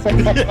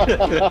 2000.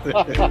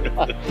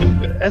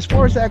 As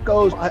far as that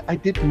goes, I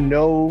didn't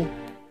know.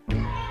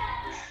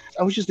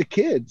 I was just a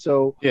kid,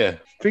 so yeah,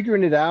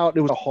 figuring it out,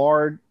 it was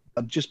hard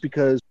just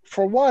because,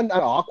 for one,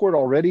 I'm awkward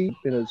already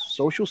in a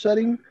social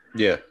setting.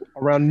 Yeah,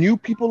 around new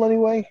people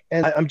anyway,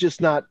 and I'm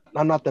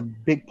not the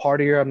big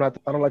partier. I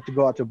don't like to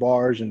go out to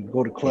bars and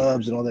go to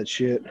clubs and all that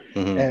shit.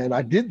 And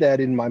I did that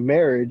in my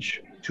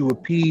marriage to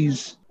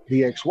appease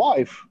the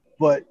ex-wife.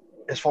 But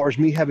as far as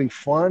me having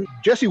fun,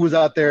 Jesse was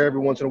out there every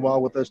once in a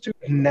while with us too.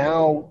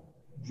 Now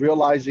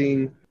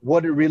realizing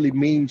what it really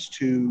means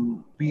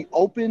to be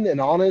open and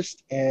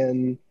honest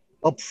and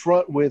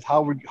upfront with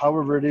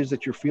however it is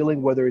that you're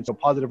feeling, whether it's a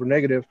positive or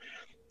negative.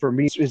 For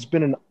me, it's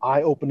been an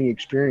eye-opening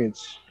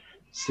experience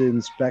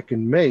since back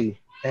in May.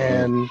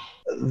 And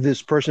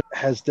this person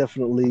has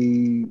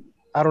definitely,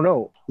 I don't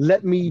know,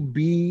 let me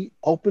be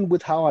open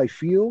with how I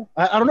feel.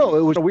 I don't know.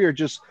 It was weird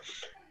just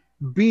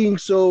being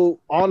so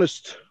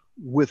honest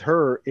with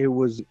her. It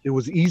was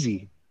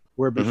easy.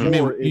 Where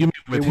before you mean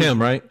with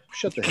him, right?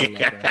 Shut the hell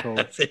up,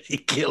 asshole. He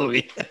killed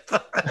me.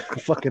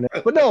 Fucking.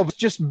 But no,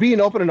 just being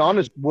open and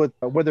honest with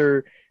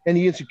whether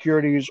any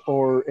insecurities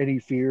or any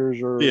fears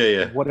or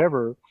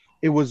whatever.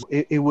 It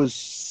was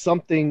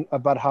something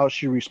about how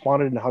she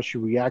responded and how she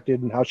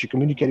reacted and how she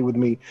communicated with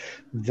me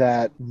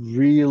that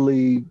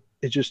really,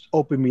 it just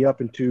opened me up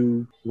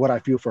into what I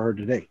feel for her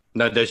today.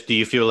 Now, do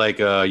you feel like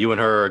you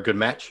and her are a good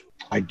match?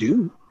 I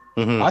do.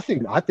 I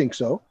think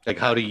so. Like,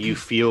 how do you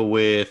feel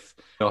with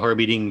her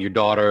meeting your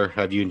daughter?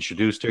 Have you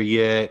introduced her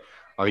yet?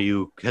 Are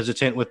you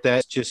hesitant with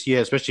that just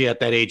yet? Especially at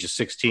that age of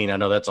 16. I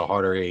know that's a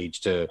harder age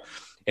to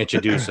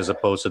introduce as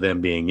opposed to them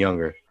being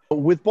younger.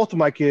 With both of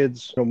my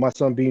kids, my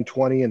son being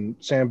 20 and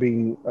Sam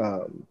being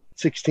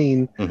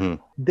 16,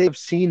 they've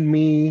seen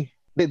me.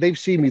 They've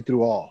seen me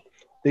through all.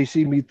 They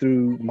see me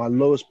through my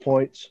lowest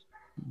points,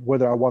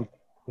 whether I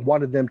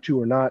wanted them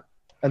to or not,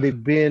 and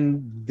they've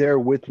been there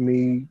with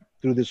me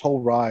through this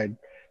whole ride.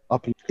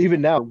 Up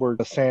even now, where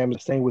Sam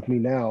is staying with me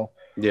now.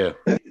 Yeah,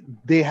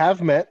 they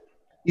have met.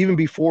 Even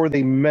before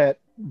they met,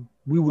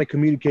 we would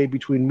communicate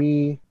between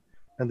me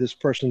and this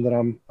person that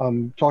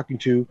I'm talking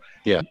to.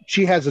 Yeah,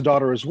 she has a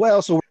daughter as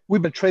well, so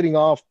we've been trading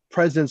off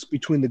presents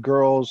between the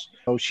girls.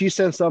 So she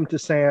sent some to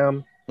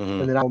Sam,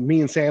 and then me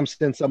and Sam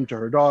sent some to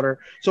her daughter.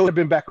 So we've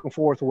been back and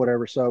forth or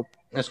whatever. So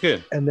that's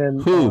good. And then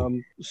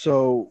who?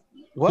 So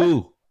what?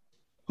 Who?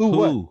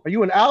 What? Are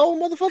you an owl,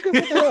 motherfucker?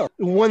 What the hell?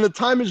 When the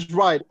time is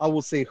right, I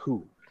will say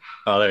who.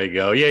 Oh, there you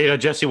go. Yeah,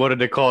 Jesse wanted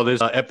to call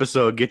this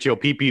episode "Get Your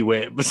Pee-Pee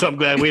Wet," but so I'm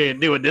glad we didn't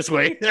do it this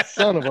way.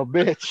 Son of a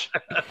bitch.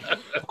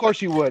 Of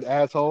course you would,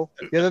 asshole.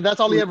 Yeah, that's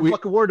all he ever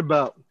fucking worried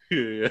about.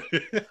 Yeah.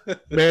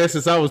 Man,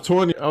 since I was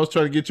 20, I was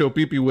trying to get your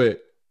pee-pee wet.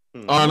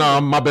 Oh, no,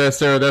 my bad,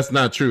 Sarah. That's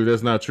not true. You're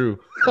going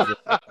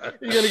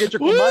to get your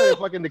combiner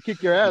fucking to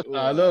kick your ass.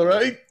 I know,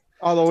 right?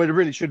 Although it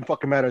really shouldn't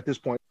fucking matter at this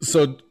point.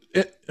 So,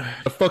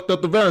 I fucked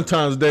up the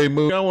Valentine's Day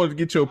move. I wanted to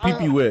get your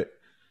pee-pee wet.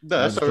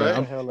 That's all right.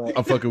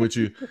 I'm fucking with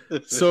you.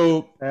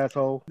 So,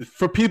 asshole.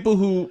 For people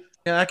who,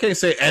 and I can't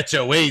say at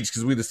your age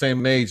because we're the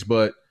same age,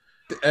 but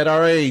at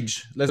our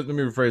age, let me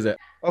rephrase that.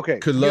 Okay.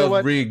 Could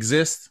love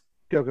re-exist?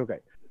 Okay.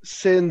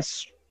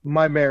 Since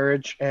my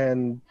marriage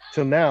and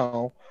till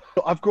now,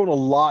 I've grown a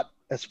lot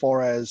as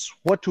far as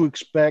what to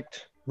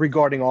expect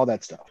regarding all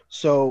that stuff.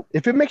 So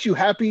if it makes you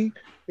happy,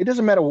 it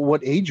doesn't matter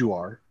what age you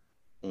are.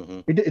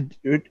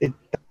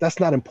 That's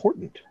not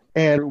important.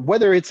 And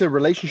whether it's a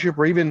relationship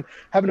or even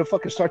having to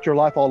fucking start your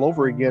life all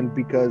over again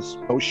because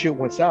shit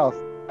went south,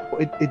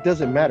 it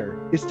doesn't matter.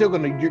 It's still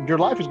your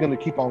life is gonna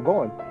keep on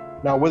going.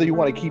 Now, whether you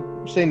want to keep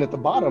staying at the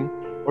bottom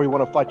or you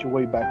want to fight your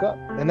way back up.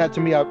 And that, to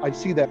me, I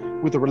see that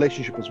with a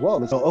relationship as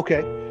well. So,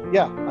 okay,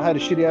 yeah, I had a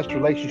shitty ass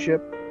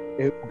relationship.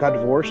 It got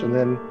divorced and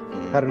then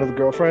had another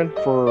girlfriend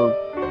for,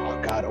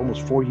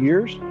 almost 4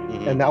 years.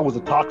 And that was a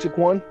toxic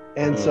one.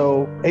 And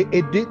so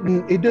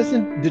it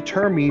doesn't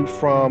deter me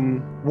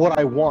from what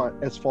I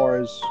want as far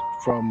as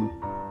from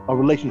a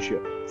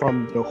relationship,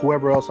 from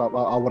whoever else I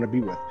want to be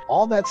with.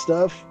 All that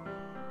stuff,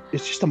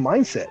 it's just a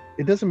mindset.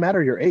 It doesn't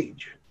matter your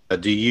age.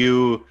 Do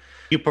you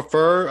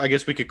prefer, I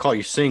guess we could call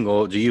you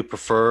single. Do you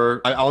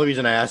prefer, all the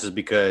reason I ask is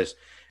because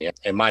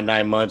in my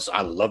 9 months,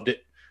 I loved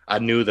it. I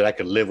knew that I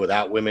could live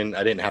without women.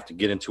 I didn't have to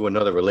get into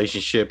another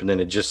relationship. And then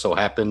it just so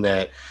happened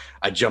that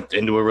I jumped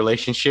into a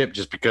relationship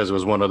just because it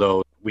was one of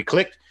those, we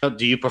clicked.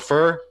 Do you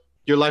prefer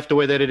your life the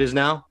way that it is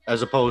now,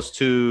 as opposed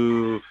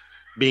to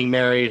being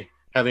married,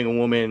 having a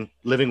woman,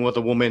 living with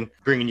a woman,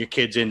 bringing your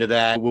kids into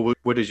that?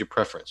 What is your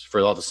preference for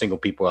all the single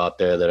people out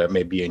there that are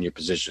maybe in your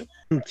position?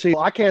 See,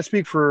 I can't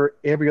speak for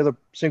every other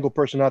single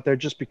person out there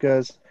just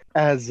because,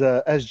 as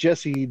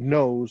Jesse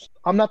knows,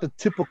 I'm not the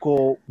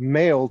typical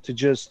male to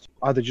just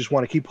either just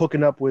want to keep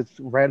hooking up with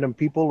random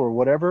people or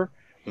whatever.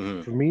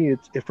 For me,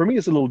 it's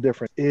a little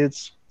different.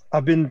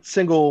 I've been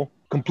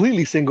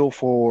completely single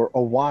for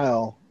a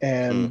while,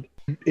 and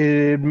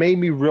it made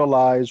me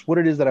realize what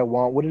it is that I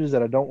want, what it is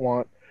that I don't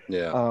want.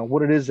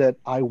 What it is that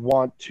I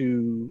want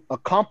to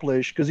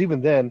accomplish, because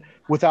even then,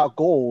 without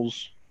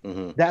goals,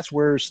 that's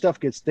where stuff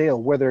gets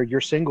stale, whether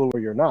you're single or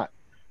you're not.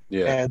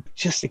 And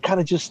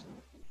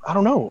I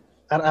don't know.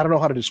 I don't know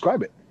how to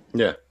describe it.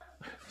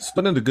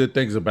 One of the good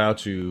things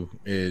about you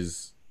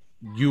is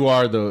you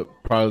are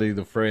probably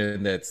the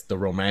friend that's the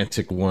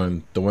romantic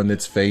one, the one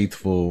that's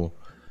faithful.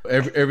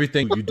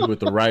 Everything you do it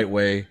the right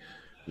way,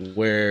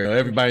 where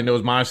everybody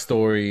knows my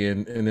story,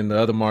 and then the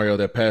other Mario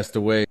that passed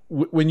away.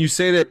 When you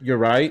say that, you're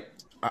right.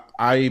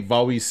 I've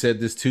always said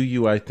this to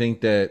you. I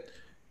think that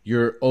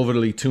you're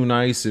overly too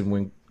nice, and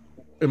when,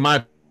 in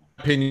my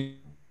opinion,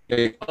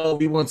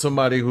 we want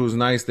somebody who's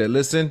nice. That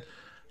listen,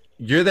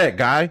 you're that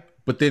guy,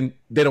 but then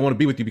they don't want to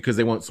be with you because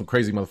they want some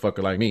crazy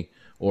motherfucker like me,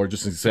 or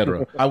just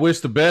etc. I wish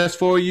the best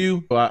for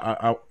you.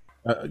 I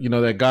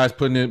that guy's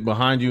putting it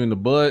behind you in the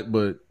butt,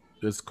 but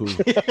that's cool.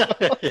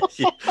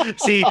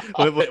 See,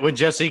 when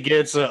Jesse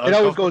gets it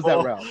always goes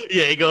that route.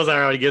 Yeah, he goes that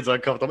route. He gets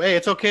uncomfortable. Hey,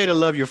 it's okay to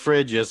love your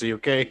friend, Jesse.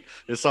 Okay,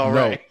 it's all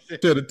right.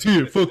 Shed a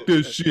tear. Fuck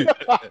this shit.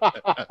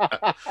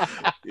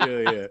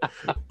 Yeah.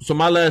 So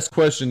my last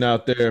question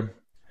out there: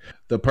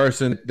 the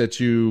person that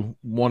you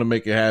want to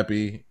make it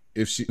happy,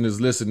 if she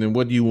is listening,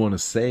 what do you want to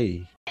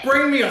say?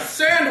 Bring me a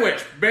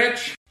sandwich,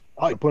 bitch.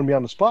 Oh, you're putting me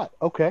on the spot.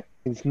 Okay,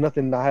 it's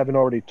nothing I haven't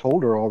already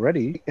told her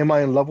already. Am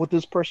I in love with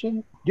this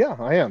person? Yeah,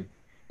 I am.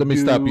 Let me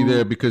stop you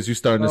there because you're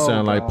starting to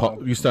sound like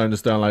Paul. You're starting to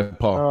sound like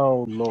Paul.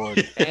 Oh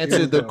Lord!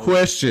 Answer the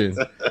question.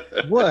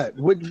 What?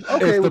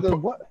 Okay.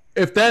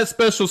 If that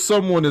special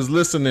someone is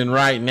listening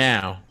right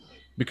now,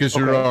 because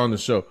you're on the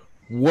show,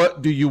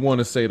 what do you want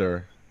to say to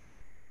her?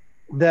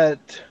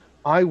 That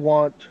I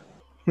want.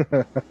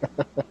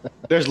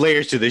 There's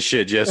layers to this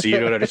shit, Jesse. You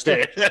don't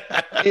understand.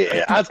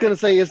 I was gonna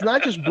say it's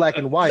not just black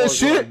and white.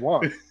 Shit.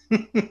 What?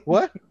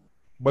 What?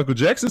 Michael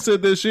Jackson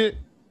said that shit.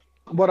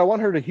 What I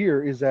want her to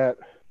hear is that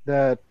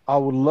I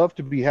would love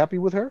to be happy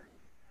with her,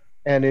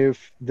 and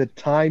if the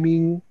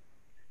timing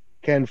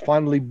can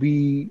finally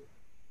be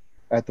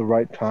at the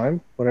right time,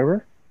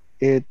 whatever,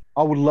 I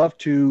would love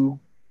to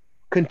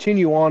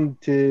continue on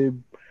to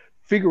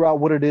figure out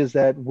what it is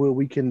that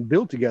we can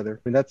build together.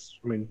 That's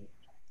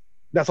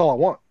all I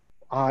want.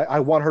 I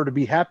want her to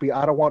be happy.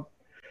 I don't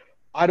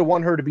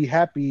want her to be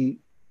happy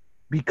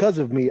because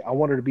of me. I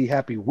want her to be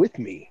happy with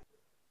me,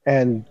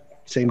 and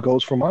same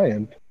goes for my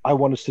end. I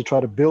want us to try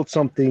to build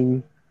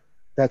something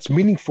that's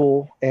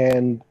meaningful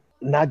and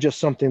not just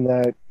something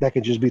that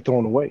can just be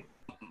thrown away.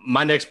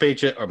 My next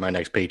paycheck.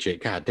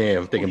 God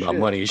damn, I'm thinking about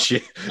money and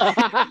shit.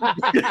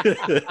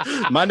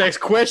 My next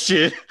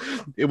question,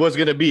 it was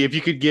going to be, if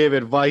you could give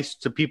advice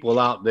to people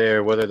out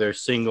there, whether they're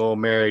single,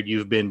 married,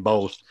 you've been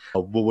both,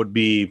 what would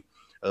be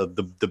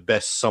the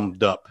best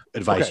summed up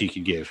advice you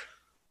could give?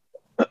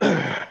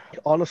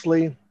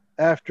 Honestly,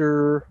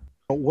 after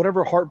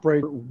whatever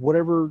heartbreak,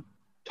 whatever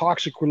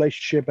toxic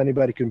relationship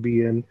anybody can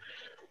be in,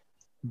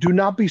 do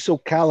not be so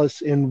callous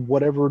in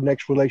whatever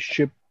next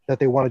relationship that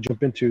they want to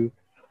jump into.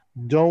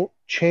 Don't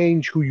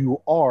change who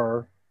you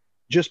are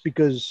just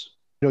because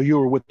you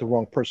were with the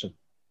wrong person.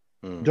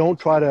 Don't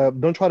try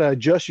to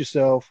adjust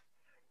yourself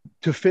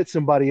to fit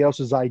somebody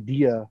else's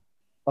idea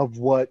of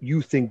what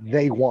you think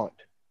they want.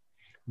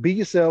 Be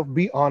yourself,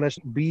 be honest,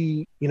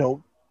 that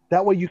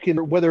way you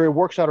can, whether it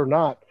works out or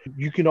not,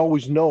 you can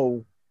always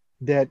know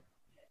that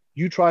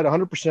you tried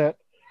 100%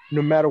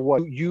 no matter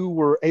what. You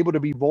were able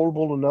to be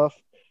vulnerable enough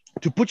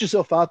to put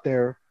yourself out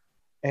there,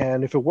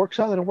 and if it works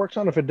out, then it works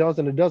out. If it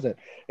doesn't, it doesn't.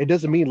 It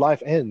doesn't mean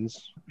life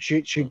ends.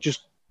 She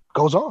just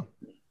goes on.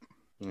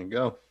 There you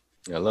go.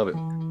 I love it.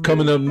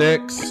 Coming up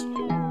next,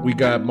 we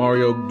got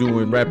Mario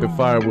doing rapid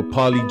fire with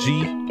Pauly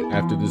G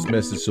after this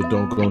message, so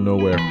don't go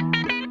nowhere.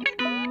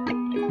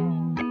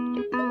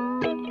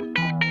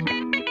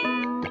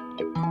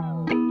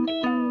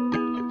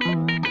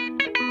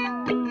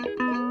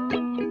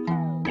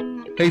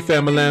 Hey,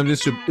 Family Lamb,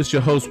 it's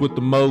your host with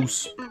the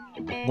most,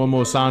 One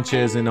More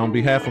Sanchez, and on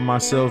behalf of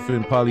myself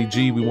and Pauly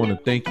G, we want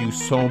to thank you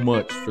so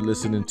much for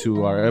listening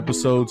to our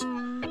episodes,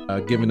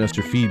 giving us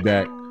your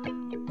feedback.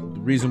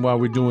 The reason why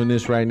we're doing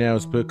this right now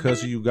is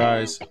because of you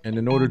guys, and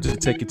in order to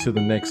take it to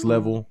the next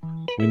level,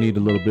 we need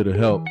a little bit of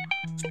help.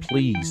 So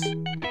please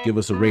give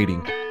us a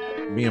rating.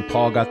 Me and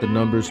Paul got the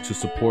numbers to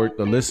support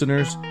the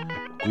listeners.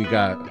 We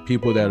got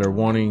people that are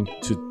wanting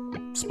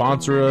to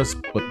sponsor us,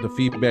 but the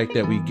feedback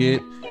that we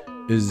get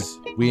is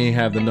we ain't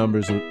have the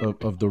numbers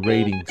of the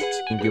ratings.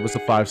 And give us a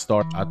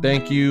 5-star. I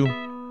thank you,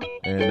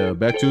 and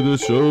back to the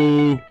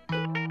show.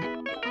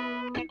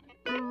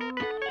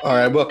 All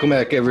right, welcome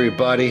back,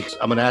 everybody.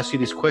 I'm going to ask you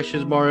these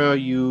questions, Mario.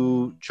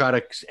 You try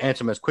to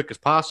answer them as quick as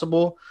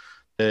possible.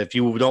 If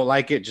you don't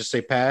like it, just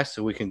say pass,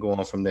 so we can go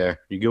on from there.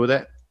 You good with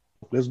that?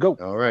 Let's go.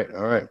 All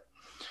right.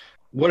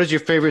 What is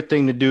your favorite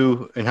thing to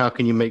do, and how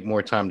can you make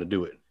more time to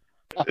do it?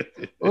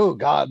 Oh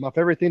God, my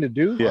favorite thing to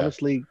do, Yeah.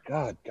 honestly,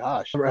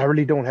 gosh, I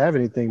really don't have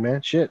anything,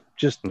 man. Shit,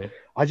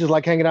 I just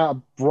like hanging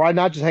out right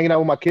now. Just hanging out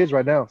with my kids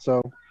right now.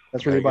 So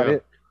that's really about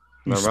it.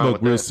 You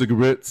smoke real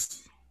cigarettes.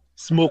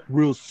 Smoke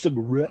real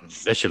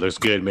cigarettes. That shit looks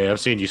good, man. I've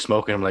seen you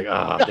smoking. I'm like,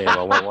 damn,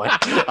 I want one.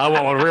 I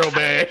want one real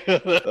bad.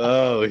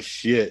 Oh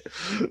shit.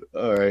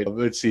 All right,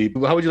 let's see.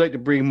 How would you like to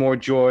bring more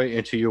joy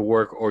into your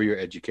work or your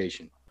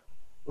education?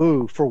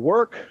 Ooh, for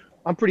work,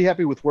 I'm pretty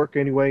happy with work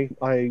anyway.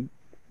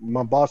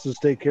 My bosses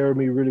take care of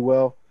me really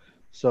well.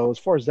 So as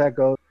far as that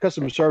goes,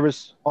 customer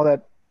service, all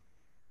that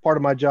part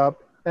of my job.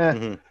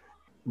 But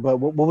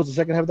what was the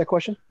second half of that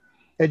question?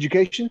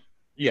 Education?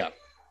 Yeah.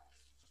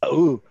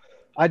 Ooh,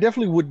 I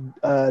definitely would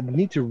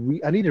need to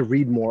read. I need to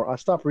read more. I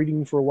stopped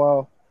reading for a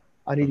while.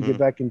 I need to get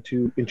back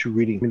into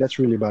reading. I mean, that's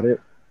really about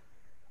it.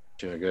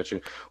 I got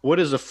you. What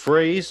is a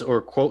phrase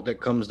or quote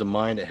that comes to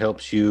mind that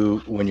helps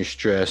you when you're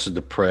stressed,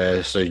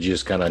 depressed, or you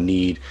just kind of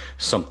need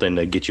something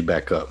to get you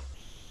back up?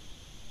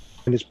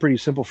 And it's pretty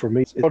simple for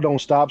me. It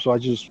don't stop, so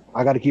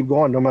I got to keep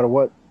going no matter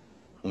what.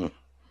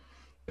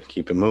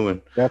 Keep it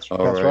moving. That's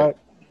right.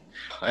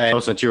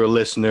 And since you're a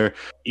listener,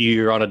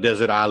 you're on a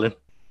desert island.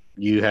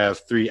 You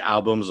have 3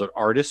 albums of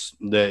artists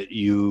that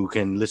you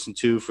can listen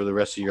to for the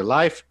rest of your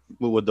life.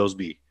 What would those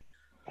be?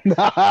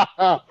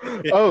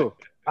 Oh,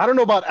 I don't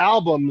know about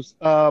albums.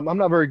 I'm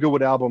not very good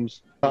with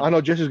albums. I know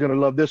Jesse's gonna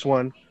love this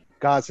one.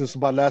 God, since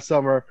about last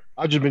summer,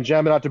 I've just been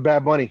jamming out to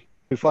Bad Bunny.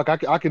 Fuck,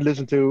 I can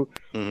listen to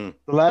the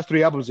last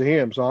 3 albums of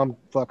him, so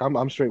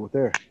I'm straight with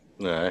there.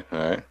 All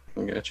right,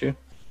 I got you.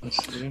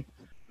 Let's see.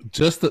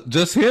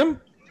 Just him?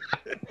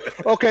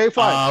 Okay,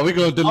 fine. We're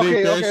gonna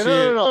delete that shit.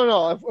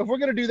 No. If we're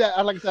gonna do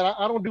that, like I said,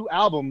 I don't do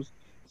albums.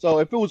 So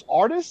if it was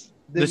artists,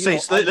 then,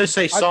 let's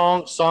say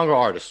song or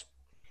artist.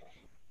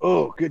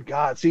 Oh, good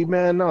God! See,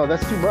 man, no,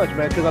 that's too much,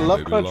 man. Because I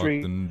love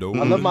country, I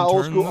love my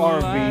old school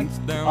R&B,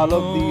 I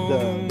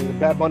love the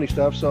Bad Bunny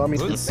stuff. So I mean,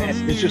 it's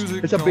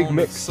a big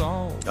mix.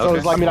 So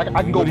it's like, I mean,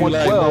 I can go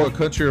 112. Like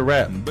country or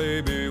rap?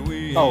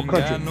 Oh,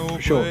 country for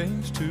sure.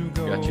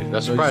 Got you.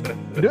 That's right.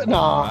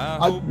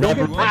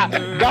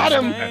 Got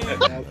him.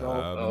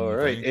 All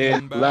right.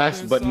 And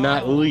last but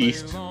not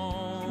least,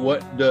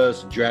 what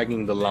does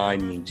dragging the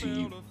line mean to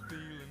you?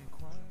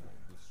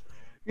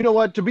 You know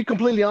what? To be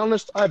completely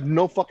honest, I have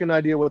no fucking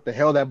idea what the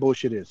hell that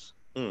bullshit is.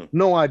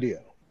 No idea.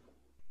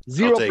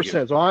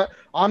 0%. So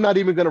I'm not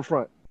even gonna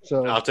front.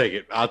 So I'll take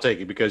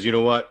it because you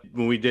know what?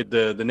 When we did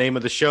the name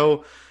of the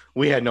show,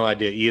 we had no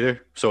idea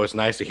either. So it's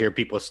nice to hear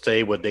people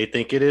say what they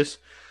think it is.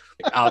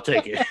 I'll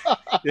take it.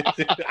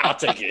 I'll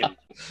take it.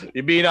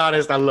 You're being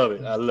honest. I love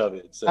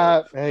it.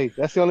 So. Hey,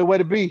 that's the only way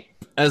to be.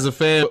 As a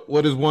fan,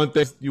 what is one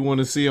thing you want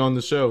to see on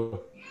the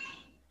show?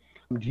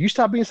 You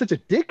stop being such a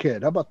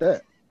dickhead. How about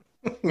that?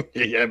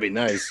 Yeah, that'd be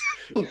nice.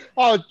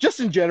 Oh, just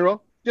in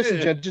general.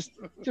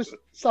 Just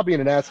stop being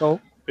an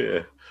asshole.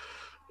 Yeah.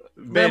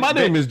 Man, my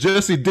name is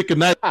Jesse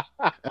Dickenight.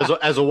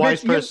 As a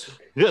wise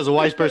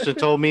person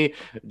told me,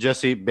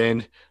 Jesse,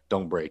 bend,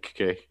 don't break,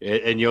 okay?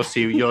 And you'll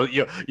see,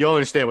 you'll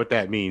understand what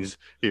that means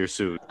here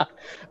soon.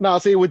 No,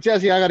 see, with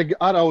Jesse, I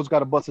always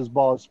gotta bust his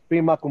balls.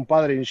 Being my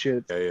compadre and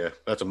shit. Yeah,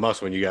 that's a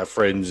must when you got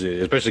friends,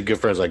 especially good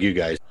friends like you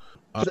guys.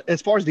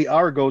 As far as the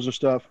hour goes and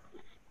stuff,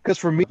 because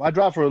for me, I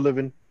drive for a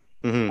living.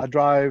 I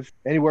drive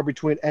anywhere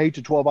between 8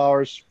 to 12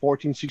 hours,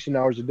 14, 16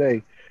 hours a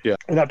day. Yeah.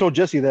 And I told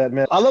Jesse that,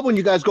 man. I love when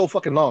you guys go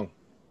fucking long.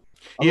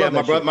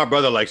 My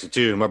brother likes it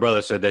too. My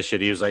brother said that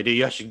shit. He was like, dude,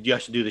 you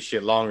should do this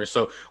shit longer.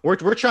 So we're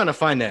trying to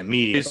find that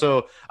medium.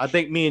 So I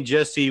think me and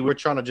Jesse, we're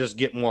trying to just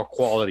get more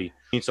quality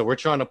And so we're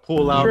trying to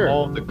pull out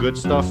all the good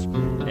stuff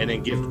and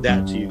then give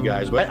that to you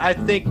guys. But I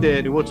think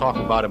that we'll talk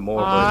about it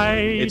more, but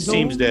it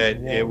seems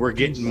that we're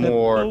getting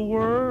more.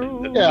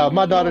 Yeah,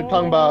 my daughter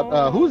talking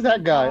about who's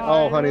that guy?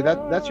 Oh, honey,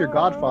 that's your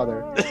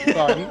godfather.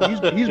 Sorry,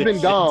 he's been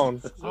gone.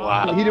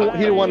 Wow. He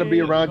didn't want to be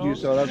around you,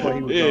 so that's why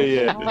he was gone.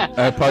 Yeah.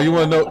 Hey, Paul, you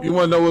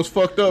wanna know what's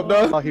fucked up,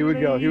 dog? Oh, here we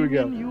go.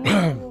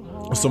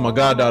 So my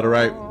goddaughter,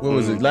 right? What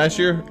was it? Last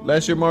year,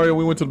 Mario,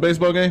 we went to the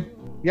baseball game.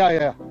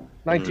 Yeah.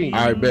 19.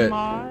 I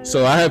bet.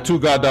 So I have two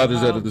goddaughters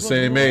that are the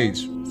same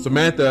age.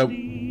 Samantha,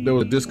 there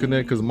was a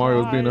disconnect because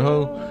Mario was being a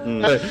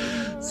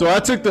hoe. So I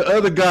took the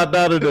other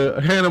goddaughter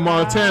to Hannah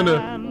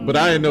Montana, but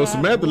I didn't know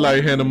Samantha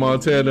liked Hannah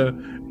Montana.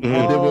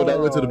 And then when I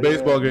went to the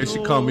baseball game,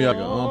 she called me out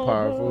like an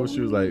umpire fool. She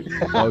was like,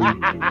 "Oh,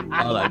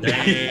 I was like,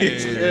 damn.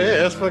 Yeah,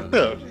 that's fucked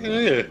up.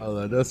 Yeah. I was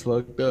like, that's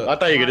fucked up. I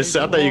thought you were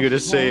gonna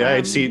say I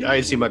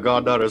ain't seen my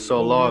goddaughter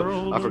so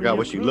long. I forgot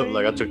what she looked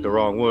like. I took the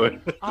wrong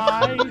one.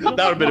 That would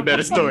have been a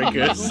better story,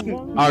 cuz.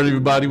 All right,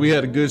 everybody, we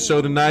had a good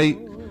show tonight.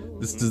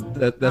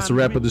 That's a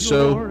wrap of the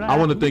show. I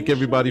want to thank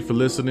everybody for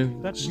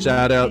listening.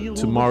 Shout out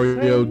to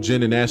Mario,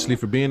 Jen, and Ashley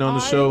for being on the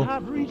show.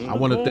 I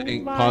want to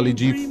thank Polly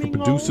G for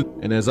producing.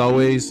 And as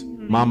always,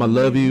 Mama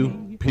love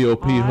you.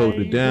 POP hold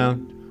it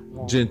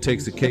down. Jen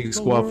takes the cake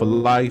squad for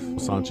life.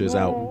 Sanchez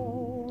out.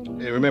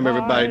 Hey, remember,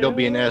 everybody, don't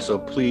be an asshole.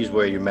 Please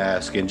wear your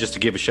mask. And just to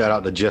give a shout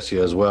out to Jesse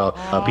as well.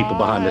 People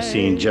behind the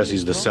scene.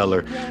 Jesse's the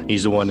seller.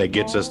 He's the one that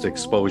gets us the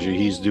exposure.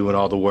 He's doing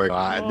all the work.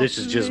 This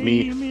is just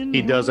me.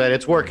 He does that.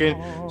 It's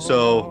working.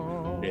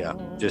 So, yeah,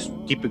 just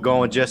keep it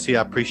going, Jesse.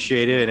 I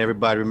appreciate it. And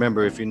everybody,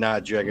 remember, if you're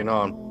not dragging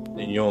on,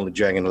 then you're only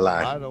dragging the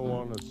line. I don't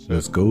want to set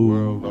Let's go. the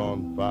world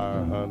on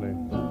fire, honey.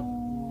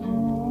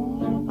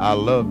 I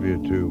love you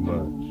too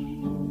much.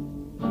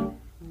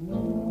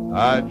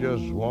 I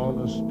just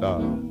want to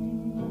start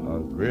a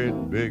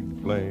great big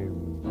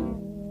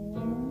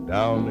flame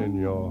down in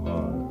your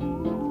heart.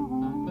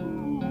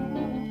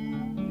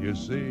 You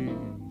see,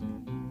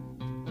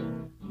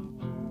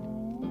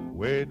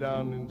 way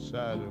down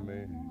inside of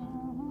me,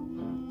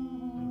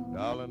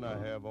 darling, I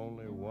have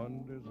only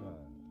one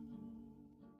desire.